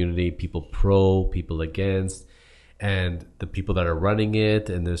yoga community, people pro, people against, and the people that are running it,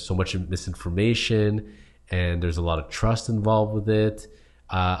 and there's so much misinformation, and there's a lot of trust involved with it.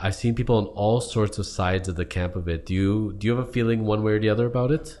 I've seen people on all sorts of sides of the camp of it. Do you have a feeling one way or the other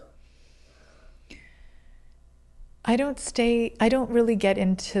about it? I don't really get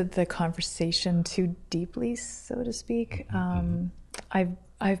into the conversation too deeply, so to speak.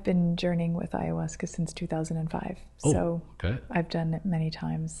 I've been journeying with ayahuasca since 2005. So okay. I've done it many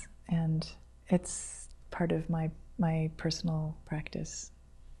times, and it's part of my personal practice.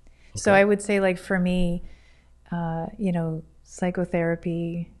 Okay. So I would say, like, for me,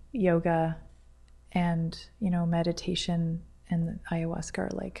 psychotherapy, yoga, and, meditation and ayahuasca are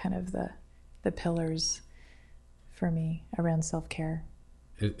like kind of the pillars for me around self-care.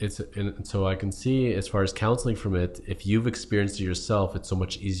 And so I can see, as far as counseling from it, if you've experienced it yourself, it's so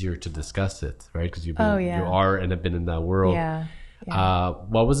much easier to discuss it, right? Because you are and have been in that world. Yeah.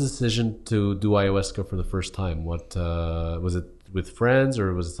 What was the decision to do ayahuasca for the first time? What was it with friends,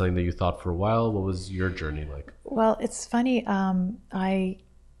 or was it something that you thought for a while? What was your journey like? Well, it's funny. I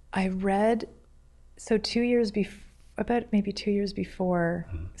read, so 2 years maybe 2 years before,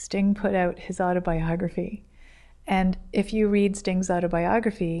 Sting put out his autobiography. And if you read Sting's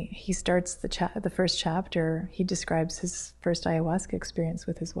autobiography, he starts the first chapter, he describes his first ayahuasca experience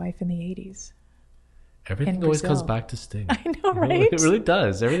with his wife in the 80s. Everything always comes back to Sting. I know, right? It really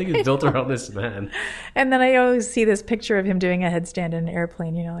does. Everything is built around this man. And then I always see this picture of him doing a headstand in an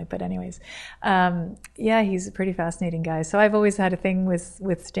airplane, but anyways. He's a pretty fascinating guy. So I've always had a thing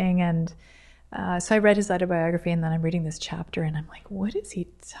with Sting, and so I read his autobiography, and then I'm reading this chapter, and I'm like, what is he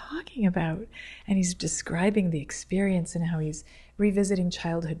talking about? And he's describing the experience and how he's revisiting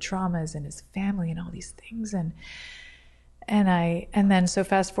childhood traumas and his family and all these things. And then so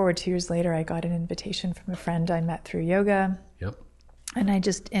fast forward 2 years later, I got an invitation from a friend I met through yoga. Yep. And I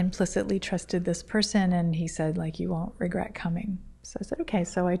just implicitly trusted this person, and he said, like, you won't regret coming. So I said, okay.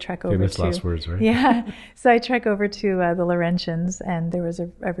 So I trek over Famous last words, right? Yeah. So I trek over to the Laurentians, and there was a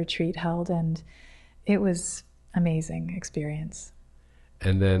retreat held, and it was amazing experience.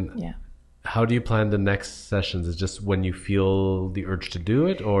 And then how do you plan the next sessions? Is it just when you feel the urge to do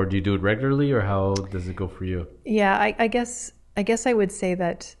it, or do you do it regularly, or how does it go for you? Yeah, I guess I would say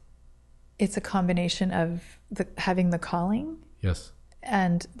that it's a combination of having the calling, yes,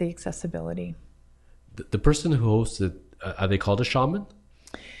 and the accessibility. The person who hosts it, are they called a shaman?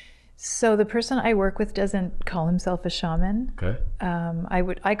 So the person I work with doesn't call himself a shaman. Okay.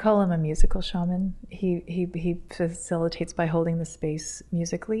 I call him a musical shaman. He facilitates by holding the space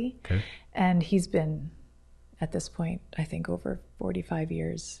musically. Okay. And he's been, at this point, I think over 45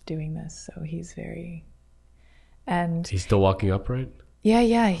 years doing this. So he's still walking upright?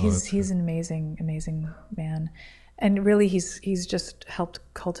 Yeah. He's an amazing man. And really, he's just helped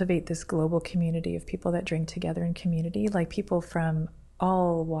cultivate this global community of people that drink together in community, like people from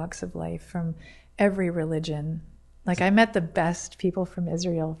all walks of life, from every religion. Like, I met the best people from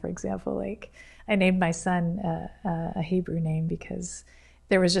Israel, for example. Like, I named my son a Hebrew name because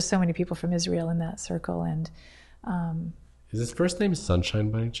there was just so many people from Israel in that circle. And is his first name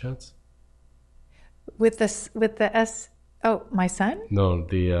Sunshine by any chance? With the S? Oh, my son? No,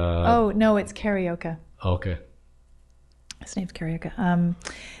 the. Oh no, it's Karaoke. Okay. His name's Karaoke.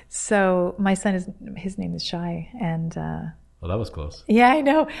 So my son his name is Shai, and. Well, that was close. Yeah, I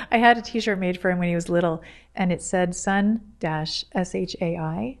know. I had a T-shirt made for him when he was little, and it said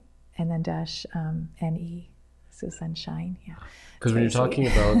sun-shai and then -ne. So sunshine, yeah. Because when you're talking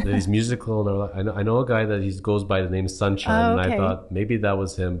about these musical, I know a guy that he goes by the name Sunshine, okay. And I thought maybe that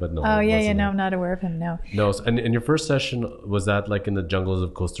was him, but no. Oh, yeah, no, I'm not aware of him, no. No, and your first session, was that like in the jungles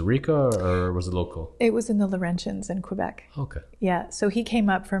of Costa Rica, or was it local? It was in the Laurentians in Quebec. Okay. Yeah, so he came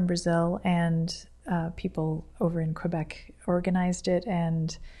up from Brazil, and people over in Quebec organized it,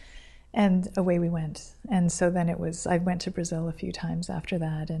 and away we went. And so then I went to Brazil a few times after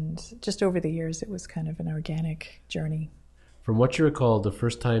that, and just over the years it was kind of an organic journey. From what you recall, the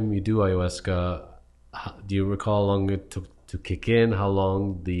first time you do ayahuasca, do you recall how long it took to kick in, how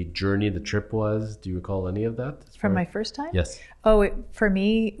long the trip was? Do you recall any of that? From my first time? Yes. Oh, for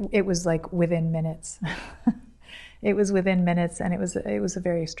me, it was like within minutes. It was within minutes, and it was a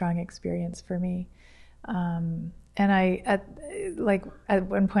very strong experience for me. And at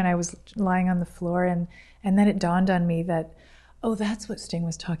one point I was lying on the floor, and then it dawned on me that, oh, that's what Sting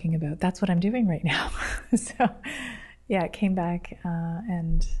was talking about. That's what I'm doing right now. So yeah, it came back.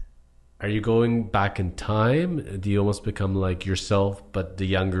 And are you going back in time? Do you almost become like yourself, but the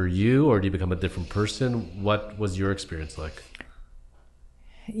younger you, or do you become a different person? What was your experience like?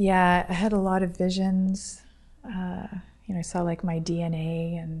 Yeah, I had a lot of visions. I saw like my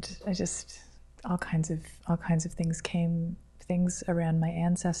DNA, and I just all kinds of things around my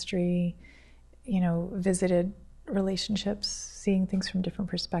ancestry. Visited relationships, seeing things from different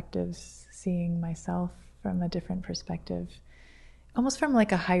perspectives, seeing myself from a different perspective, almost from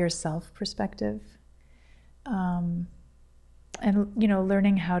like a higher self perspective, and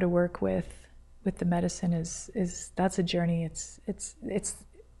learning how to work with the medicine is that's a journey. It's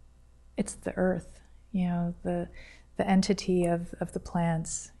the earth, the entity of the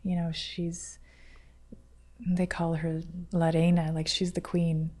plants. They call her La Reina, like she's the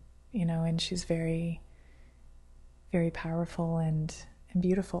queen, and she's very, very powerful and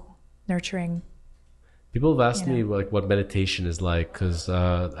beautiful, nurturing. People have asked me like what meditation is like, because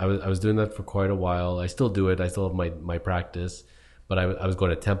I was doing that for quite a while. I still do it. I still have my practice, but I was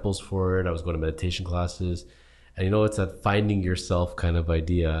going to temples for it. I was going to meditation classes. And it's that finding yourself kind of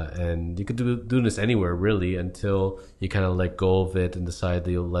idea. And you could do this anywhere really, until you kind of let go of it and decide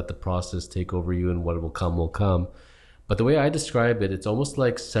that you'll let the process take over you, and what will come will come. But the way I describe it, it's almost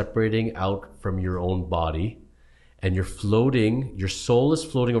like separating out from your own body, and you're floating, your soul is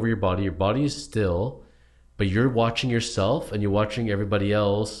floating over your body is still, but you're watching yourself and you're watching everybody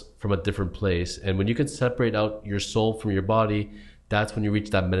else from a different place. And when you can separate out your soul from your body, that's when you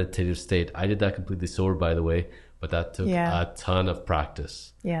reach that meditative state. I did that completely sober, by the way, but that took a ton of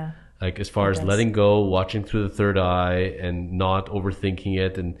practice. Yeah. Like as far as letting go, watching through the third eye, and not overthinking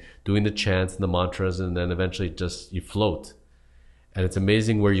it, and doing the chants and the mantras, and then eventually just you float. And it's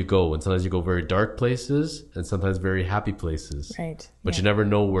amazing where you go. And sometimes you go very dark places, and sometimes very happy places. Right. But you never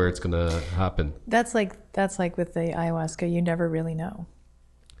know where it's going to happen. That's like with the ayahuasca. You never really know,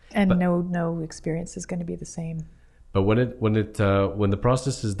 and no experience is going to be the same. But when the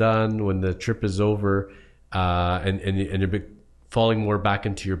process is done, when the trip is over, and you're falling more back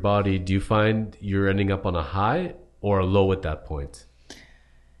into your body, do you find you're ending up on a high or a low at that point?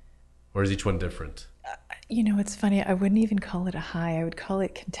 Or is each one different? It's funny. I wouldn't even call it a high. I would call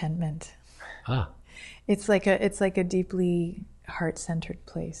it contentment. It's like a deeply heart-centered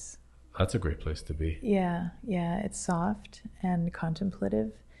place. That's a great place to be. Yeah. It's soft and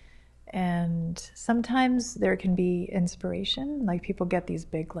contemplative. And sometimes there can be inspiration, like people get these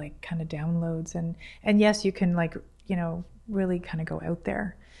big like kind of downloads, and yes, you can like, really kind of go out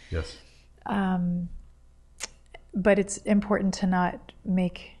there. Yes. But it's important to not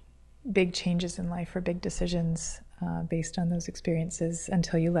make big changes in life or big decisions based on those experiences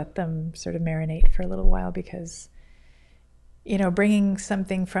until you let them sort of marinate for a little while, because, bringing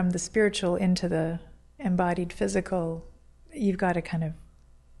something from the spiritual into the embodied physical, you've got to kind of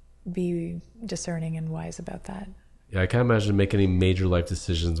be discerning and wise about that. Yeah, I can't imagine making any major life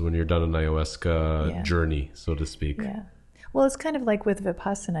decisions when you're done an ayahuasca journey, so to speak. Yeah. Well, it's kind of like with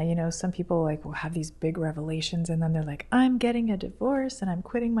Vipassana, some people will have these big revelations, and then they're like, I'm getting a divorce and I'm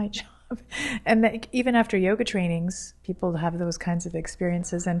quitting my job. And even after yoga trainings, people have those kinds of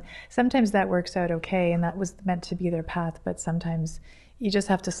experiences, and sometimes that works out okay, and that was meant to be their path, but sometimes you just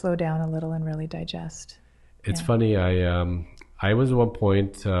have to slow down a little and really digest. It's funny, I was at one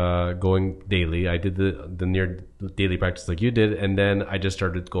point going daily. I did the near daily practice like you did, and then I just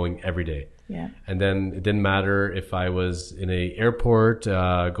started going every day. Yeah. And then it didn't matter if I was in an airport,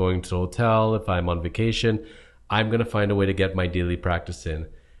 going to the hotel, if I'm on vacation, I'm going to find a way to get my daily practice in.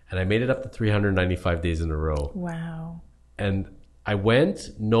 And I made it up to 395 days in a row. Wow. And I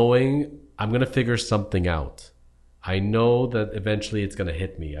went knowing I'm going to figure something out. I know that eventually it's going to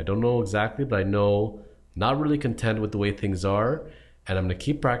hit me. I don't know exactly, but I know not really content with the way things are. And I'm going to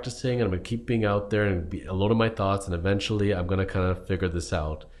keep practicing, and I'm going to keep being out there and be alone in my thoughts. And eventually I'm going to kind of figure this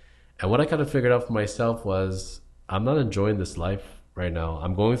out. And what I kind of figured out for myself was I'm not enjoying this life right now.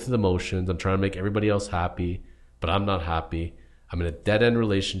 I'm going through the motions. I'm trying to make everybody else happy, but I'm not happy. I'm in a dead-end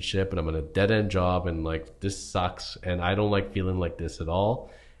relationship, and I'm in a dead-end job, and like this sucks, and I don't like feeling like this at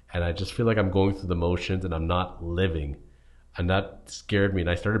all. And I just feel like I'm going through the motions and I'm not living. And that scared me, and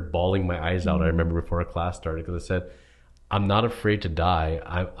I started bawling my eyes out. I remember before a class started, because I said, I'm not afraid to die.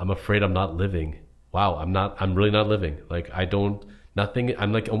 I'm afraid I'm not living. Wow, I'm really not living. Like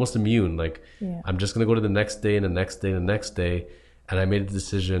I'm like almost immune. Like I'm just going to go to the next day and the next day and the next day. And I made a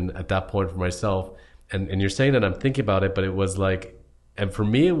decision at that point for myself. And you're saying that I'm thinking about it, but it was like And for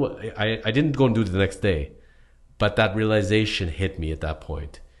me, I didn't go and do it the next day, but that realization hit me at that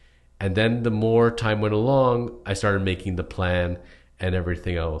point. And then the more time went along, I started making the plan and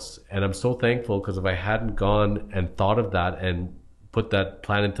everything else. And I'm so thankful, because if I hadn't gone and thought of that and put that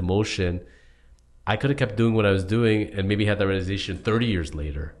plan into motion, I could have kept doing what I was doing and maybe had that realization 30 years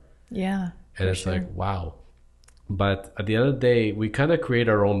later. Yeah. And it's like, wow. But at the end of the day, we kind of create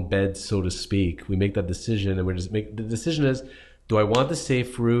our own bed, so to speak. We make that decision, and the decision is, do I want the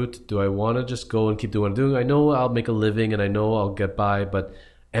safe route? Do I want to just go and keep doing what I'm doing? I know I'll make a living and I know I'll get by, but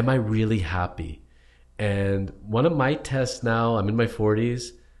am I really happy? And one of my tests now, I'm in my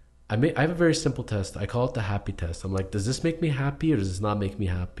 40s. I have a very simple test. I call it the happy test. I'm like, does this make me happy or does this not make me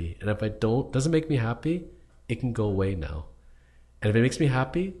happy? And if doesn't make me happy, it can go away now. And if it makes me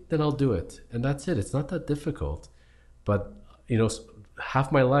happy, then I'll do it. And that's it. It's not that difficult. But,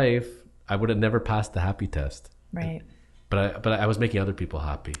 half my life, I would have never passed the happy test. Right. But I was making other people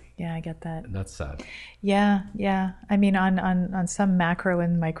happy. Yeah, I get that. And that's sad. Yeah. I mean, on some macro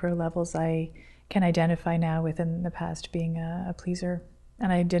and micro levels, I can identify now within the past being a pleaser.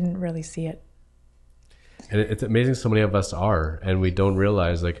 And I didn't really see it. And it's amazing so many of us are, and we don't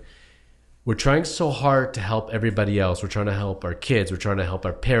realize, like, we're trying so hard to help everybody else. We're trying to help our kids. We're trying to help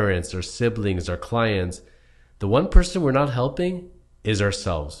our parents, our siblings, our clients. The one person we're not helping is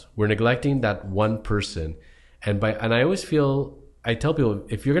ourselves. We're neglecting that one person. And I always I tell people,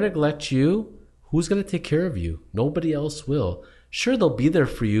 if you're going to neglect you, who's going to take care of you? Nobody else will. Sure, they'll be there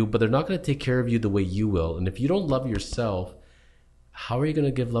for you, but they're not going to take care of you the way you will. And if you don't love yourself, how are you going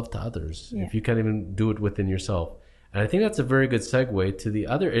to give love to others if you can't even do it within yourself? And I think that's a very good segue to the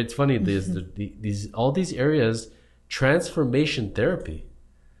other. It's funny, all these areas, transformation therapy.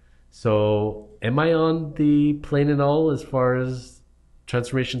 So am I on the plane and all as far as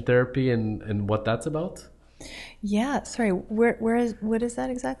transformation therapy and what that's about? Yeah. Sorry. What is that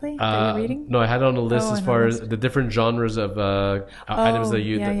exactly that you're reading? No, I had it on a list as far as the different genres of items that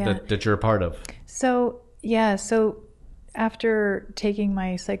you're a part of. So after taking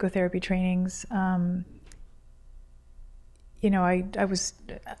my psychotherapy trainings, I was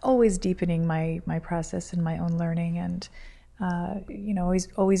always deepening my process and my own learning, and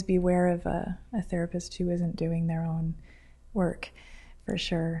always be aware of a therapist who isn't doing their own work, for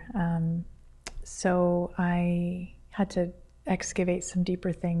sure. So I had to excavate some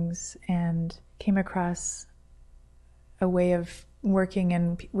deeper things and came across a way of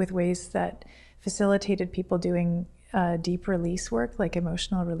working with ways that facilitated people doing deep release work, like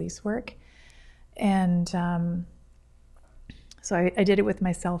emotional release work. And so I did it with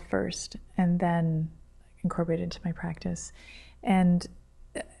myself first and then incorporated into my practice. And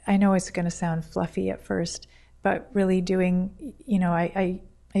I know it's going to sound fluffy at first, but really doing, I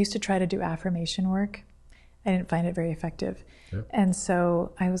used to try to do affirmation work. I didn't find it very effective. Yep. And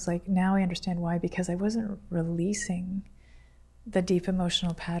so I was like, now I understand why, because I wasn't releasing the deep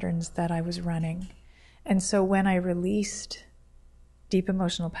emotional patterns that I was running. And so when I released deep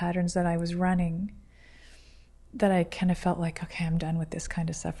emotional patterns that I was running, that I kind of felt like, okay, I'm done with this kind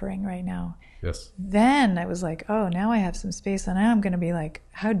of suffering right now. Yes. Then I was like, oh, now I have some space, and now I'm going to be like,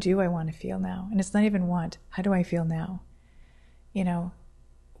 how do I want to feel now? And it's not even want, how do I feel now?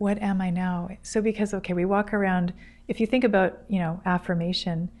 What am I now? So because, okay, we walk around, if you think about,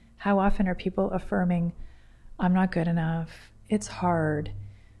 affirmation, how often are people affirming, I'm not good enough, it's hard,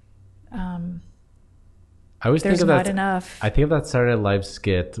 I always there's think of not that, enough. I think of that Saturday Night Live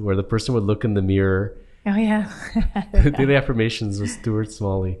skit where the person would look in the mirror. Oh, yeah. Daily affirmations with Stuart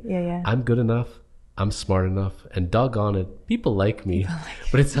Smalley. Yeah. I'm good enough. I'm smart enough. And doggone it, people like me.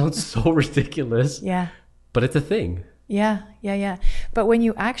 But it sounds so ridiculous. Yeah. But it's a thing. Yeah. But when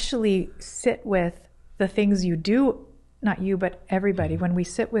you actually sit with the things you do, not you, but everybody, when we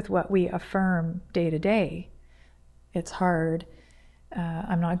sit with what we affirm day to day, it's hard.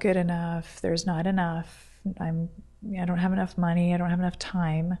 I'm not good enough. There's not enough. I don't have enough money. I don't have enough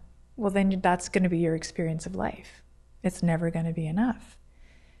time. Well, then that's going to be your experience of life. It's never going to be enough.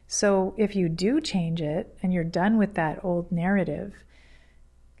 So if you do change it and you're done with that old narrative,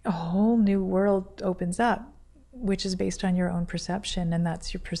 a whole new world opens up, which is based on your own perception, and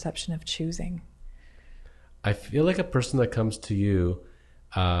that's your perception of choosing. I feel like a person that comes to you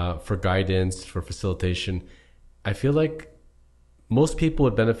for guidance, for facilitation, I feel like most people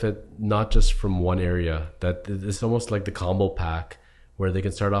would benefit not just from one area, that it's almost like the combo pack where they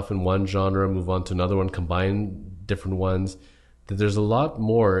can start off in one genre, move on to another one, combine different ones. That there's a lot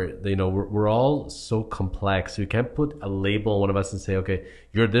more, we're all so complex. You can't put a label on one of us and say, okay,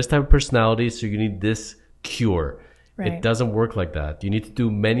 you're this type of personality, so you need this cure. Right. It doesn't work like that. You need to do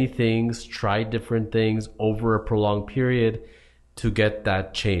many things, try different things over a prolonged period. to get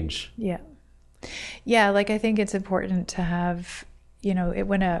that change. Yeah. Yeah, like I think it's important to have, you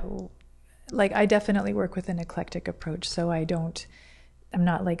know, like I definitely work with an eclectic approach. So I'm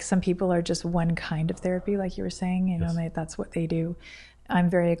not like some people are just one kind of therapy, like you were saying, you know, that's what they do. I'm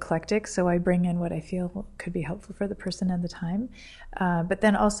very eclectic, so I bring in what I feel could be helpful for the person at the time. But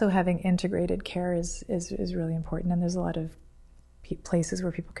then also having integrated care is really important. And there's a lot of places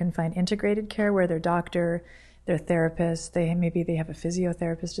where people can find integrated care where their doctor, their therapist, maybe they have a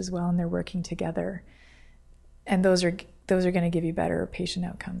physiotherapist as well, and they're working together. And those are going to give you better patient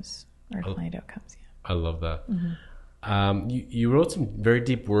outcomes or client outcomes. Yeah. I love that. Mm-hmm. You wrote some very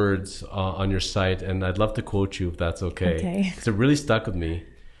deep words on your site, and I'd love to quote you if that's okay. Okay. Because it really stuck with me.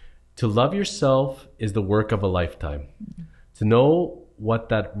 To love yourself is the work of a lifetime. Mm-hmm. To know what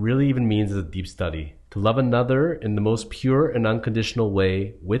that really even means is a deep study. To love another in the most pure and unconditional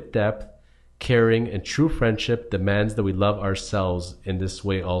way, with depth, caring, and true friendship demands that we love ourselves in this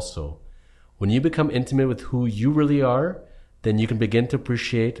way also. When you become intimate with who you really are, then you can begin to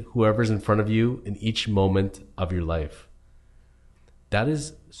appreciate whoever's in front of you in each moment of your life. That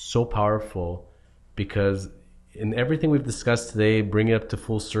is so powerful, because in everything we've discussed today, bringing it up to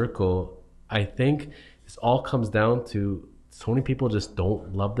full circle, I think this all comes down to so many people just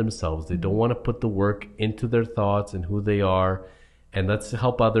don't love themselves. They don't want to put the work into their thoughts and who they are. And let's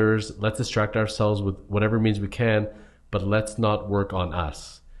help others. Let's distract ourselves with whatever means we can, but let's not work on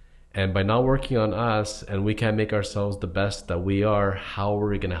us. And by not working on us, and we can't make ourselves the best that we are, how are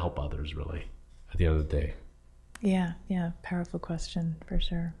we going to help others really at the end of the day? Yeah. Powerful question for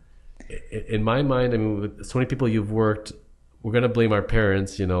sure. In my mind, I mean, with so many people you've worked, we're going to blame our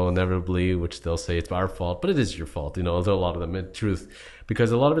parents, you know, inevitably, which they'll say it's our fault, but it is your fault, you know, a lot of them, in truth,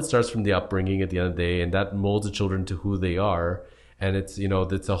 because a lot of it starts from the upbringing at the end of the day, and that molds the children to who they are. And it's, you know,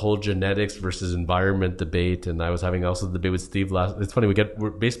 it's a whole genetics versus environment debate. And I was having also the debate with Steve it's funny, we're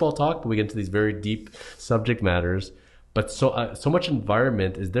baseball talk, but we get into these very deep subject matters. But so much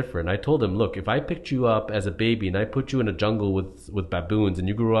environment is different. I told him, look, if I picked you up as a baby and I put you in a jungle with baboons and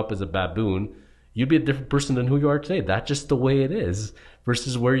you grew up as a baboon, you'd be a different person than who you are today. That's just the way it is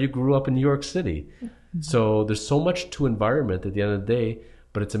versus where you grew up in New York City. Mm-hmm. So there's so much to environment at the end of the day.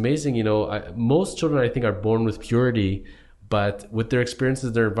 But it's amazing, you know, most children, I think, are born with purity, but with their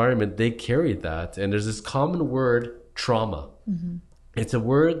experiences, their environment, they carry that. And there's this common word, trauma. Mm-hmm. It's a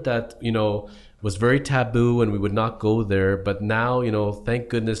word that, you know, was very taboo and we would not go there. But now, you know, thank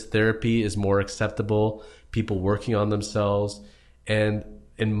goodness therapy is more acceptable, people working on themselves. And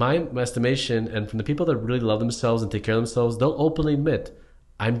in my estimation, and from the people that really love themselves and take care of themselves, they'll openly admit,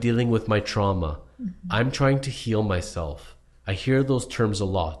 I'm dealing with my trauma. Mm-hmm. I'm trying to heal myself. I hear those terms a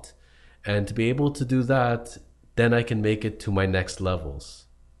lot. And to be able to do that, then I can make it to my next levels.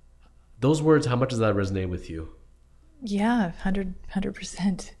 Those words, how much does that resonate with you? Yeah,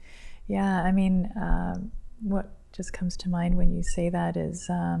 100%. Yeah, I mean, what just comes to mind when you say that is,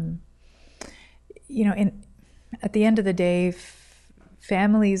 you know, at the end of the day,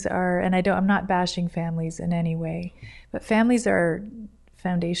 families are, and I'm not bashing families in any way, but families are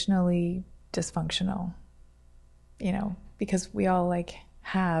foundationally dysfunctional, you know, because we all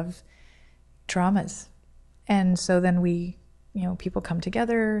have traumas. And so then people come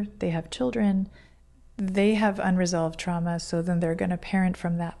together, they have children, they have unresolved trauma, so then they're going to parent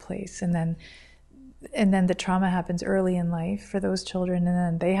from that place. And then the trauma happens early in life for those children, and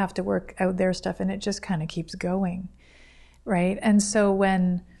then they have to work out their stuff, and it just kind of keeps going, right? And so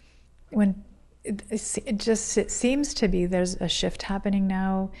when it seems to be there's a shift happening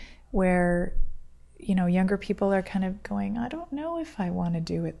now where, you know, younger people are kind of going, I don't know if I want to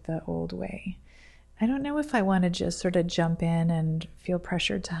do it the old way. I don't know if I want to just sort of jump in and feel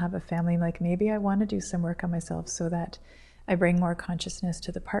pressured to have a family. Like maybe I want to do some work on myself so that I bring more consciousness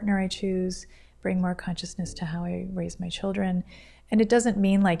to the partner I choose, bring more consciousness to how I raise my children. And it doesn't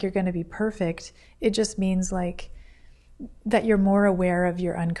mean like you're going to be perfect. It just means like that you're more aware of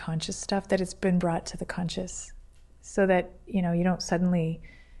your unconscious stuff, that it's been brought to the conscious, so that, you know, you don't suddenly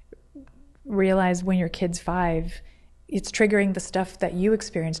realize when your kid's 5, it's triggering the stuff that you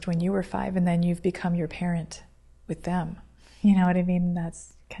experienced when you were 5, and then you've become your parent with them. You know what I mean?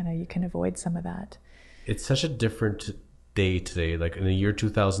 That's kind of, you can avoid some of that. It's such a different day today, like in the year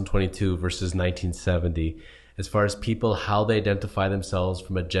 2022 versus 1970, as far as people, how they identify themselves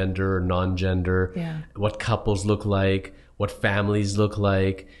from a gender or non-gender, what couples look like, what families look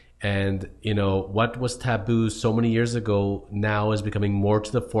like. And, you know, what was taboo so many years ago now is becoming more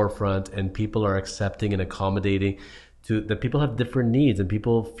to the forefront, and people are accepting and accommodating to that people have different needs and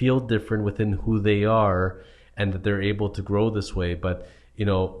people feel different within who they are, and that they're able to grow this way. But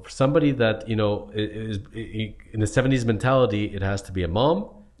for somebody that, is in the 70s mentality, it has to be a mom,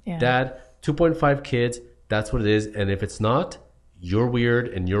 dad, 2.5 kids. That's what it is. And if it's not, you're weird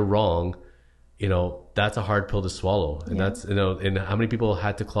and you're wrong. That's a hard pill to swallow. And that's, and how many people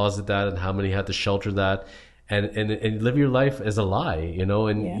had to closet that and how many had to shelter that and live your life as a lie,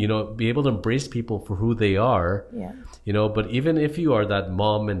 be able to embrace people for who they are, but even if you are that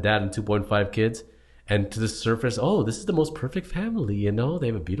mom and dad and 2.5 kids and to the surface, oh, this is the most perfect family, they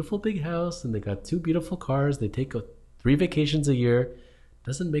have a beautiful big house and they got 2 beautiful cars. They take 3 vacations a year.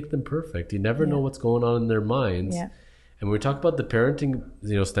 Doesn't make them perfect. You never know what's going on in their minds. Yeah. And when we talk about the parenting,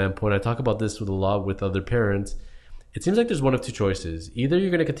 standpoint, I talk about this with a lot with other parents. It seems like there's one of 2 choices. Either you're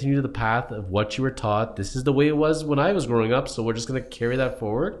going to continue the path of what you were taught. This is the way it was when I was growing up, so we're just going to carry that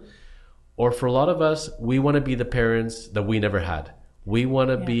forward. Or for a lot of us, we want to be the parents that we never had. We want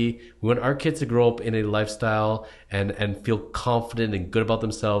to we want our kids to grow up in a lifestyle and feel confident and good about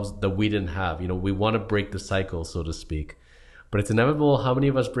themselves that we didn't have. We want to break the cycle, so to speak. But it's inevitable how many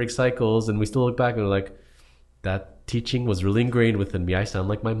of us break cycles and we still look back and we're like, that teaching was really ingrained within me. I sound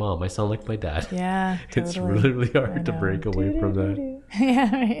like my mom. I sound like my dad. Yeah, totally. It's really hard to break away from that.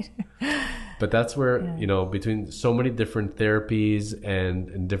 Yeah, right. But that's where, between so many different therapies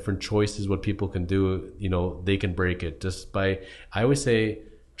and different choices, what people can do, they can break it just by, I always say,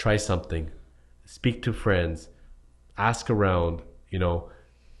 try something, speak to friends, ask around,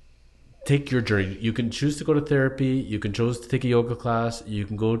 take your journey. You can choose to go to therapy. You can choose to take a yoga class. You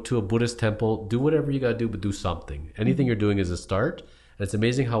can go to a Buddhist temple. Do whatever you got to do, but do something. Anything you're doing is a start. And it's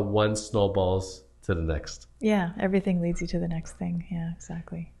amazing how one snowballs to the next. Yeah, everything leads you to the next thing. Yeah,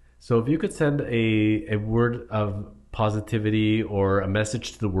 exactly. So if you could send a word of positivity or a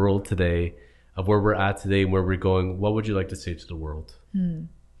message to the world today of where we're at today and where we're going, what would you like to say to the world?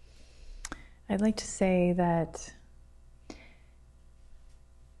 I'd like to say that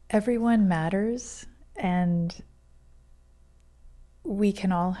everyone matters and we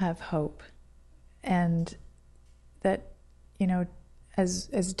can all have hope, and that,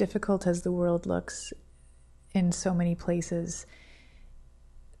 as difficult as the world looks in so many places,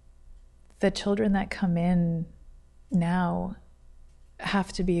 the children that come in now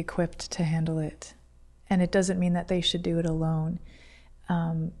have to be equipped to handle it. And it doesn't mean that they should do it alone.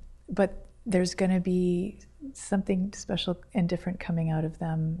 But there's going to be something special and different coming out of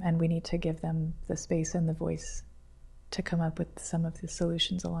them, and we need to give them the space and the voice to come up with some of the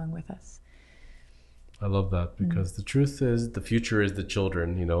solutions along with us. I love that, because the truth is the future is the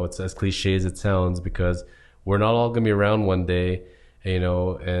children. It's as cliche as it sounds, because we're not all going to be around one day,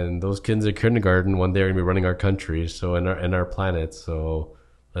 and those kids in kindergarten one day are going to be running our country, so and our planet. So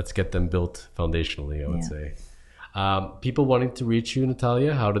let's get them built foundationally, I would say. People wanting to reach you,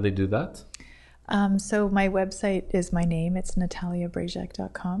 Natalia, how do they do that? So my website is my name. It's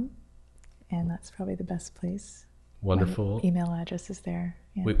nataliabrejek.com, and that's probably the best place. Wonderful. My email address is there.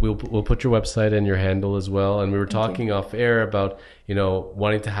 Yeah. We'll put your website and your handle as well. And we were talking off air about,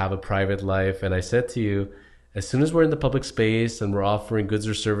 wanting to have a private life. And I said to you, as soon as we're in the public space and we're offering goods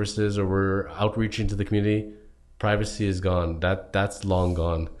or services or we're outreaching to the community, privacy is gone. That's long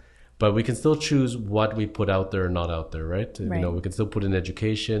gone. But we can still choose what we put out there or not out there, right? We can still put in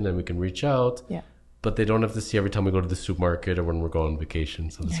education and we can reach out. Yeah. But they don't have to see every time we go to the supermarket or when we're going on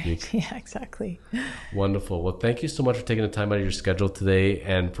vacation, so to speak. Yeah, exactly. Wonderful. Well, thank you so much for taking the time out of your schedule today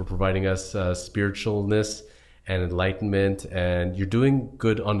and for providing us spiritualness and enlightenment. And you're doing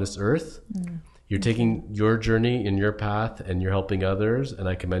good on this earth. You're taking your journey in your path and you're helping others. And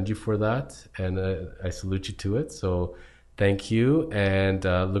I commend you for that. And I salute you to it. So thank you. And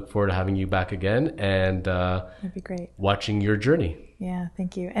look forward to having you back again and that'd be great. Watching your journey. Yeah,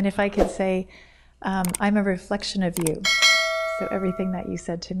 thank you. And if I could say, I'm a reflection of you. So everything that you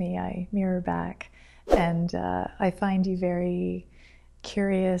said to me, I mirror back. And I find you very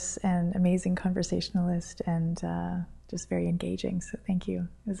curious and amazing conversationalist and just very engaging. So thank you.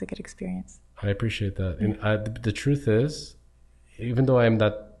 It was a good experience. I appreciate that. And the truth is, even though I'm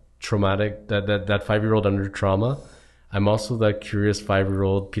that traumatic, that 5-year-old under trauma, I'm also that curious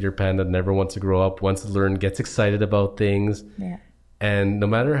 5-year-old Peter Pan that never wants to grow up, wants to learn, gets excited about things. Yeah. And no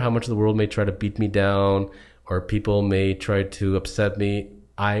matter how much the world may try to beat me down or people may try to upset me,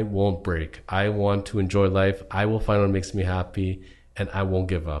 I won't break. I want to enjoy life. I will find what makes me happy and I won't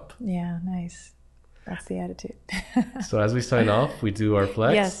give up. Yeah, nice. That's the attitude. So as we sign off, we do our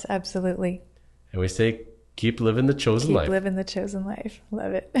flex. Yes, absolutely. And we say, keep living the chosen life. Keep living the chosen life.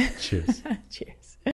 Love it. Cheers. Cheers.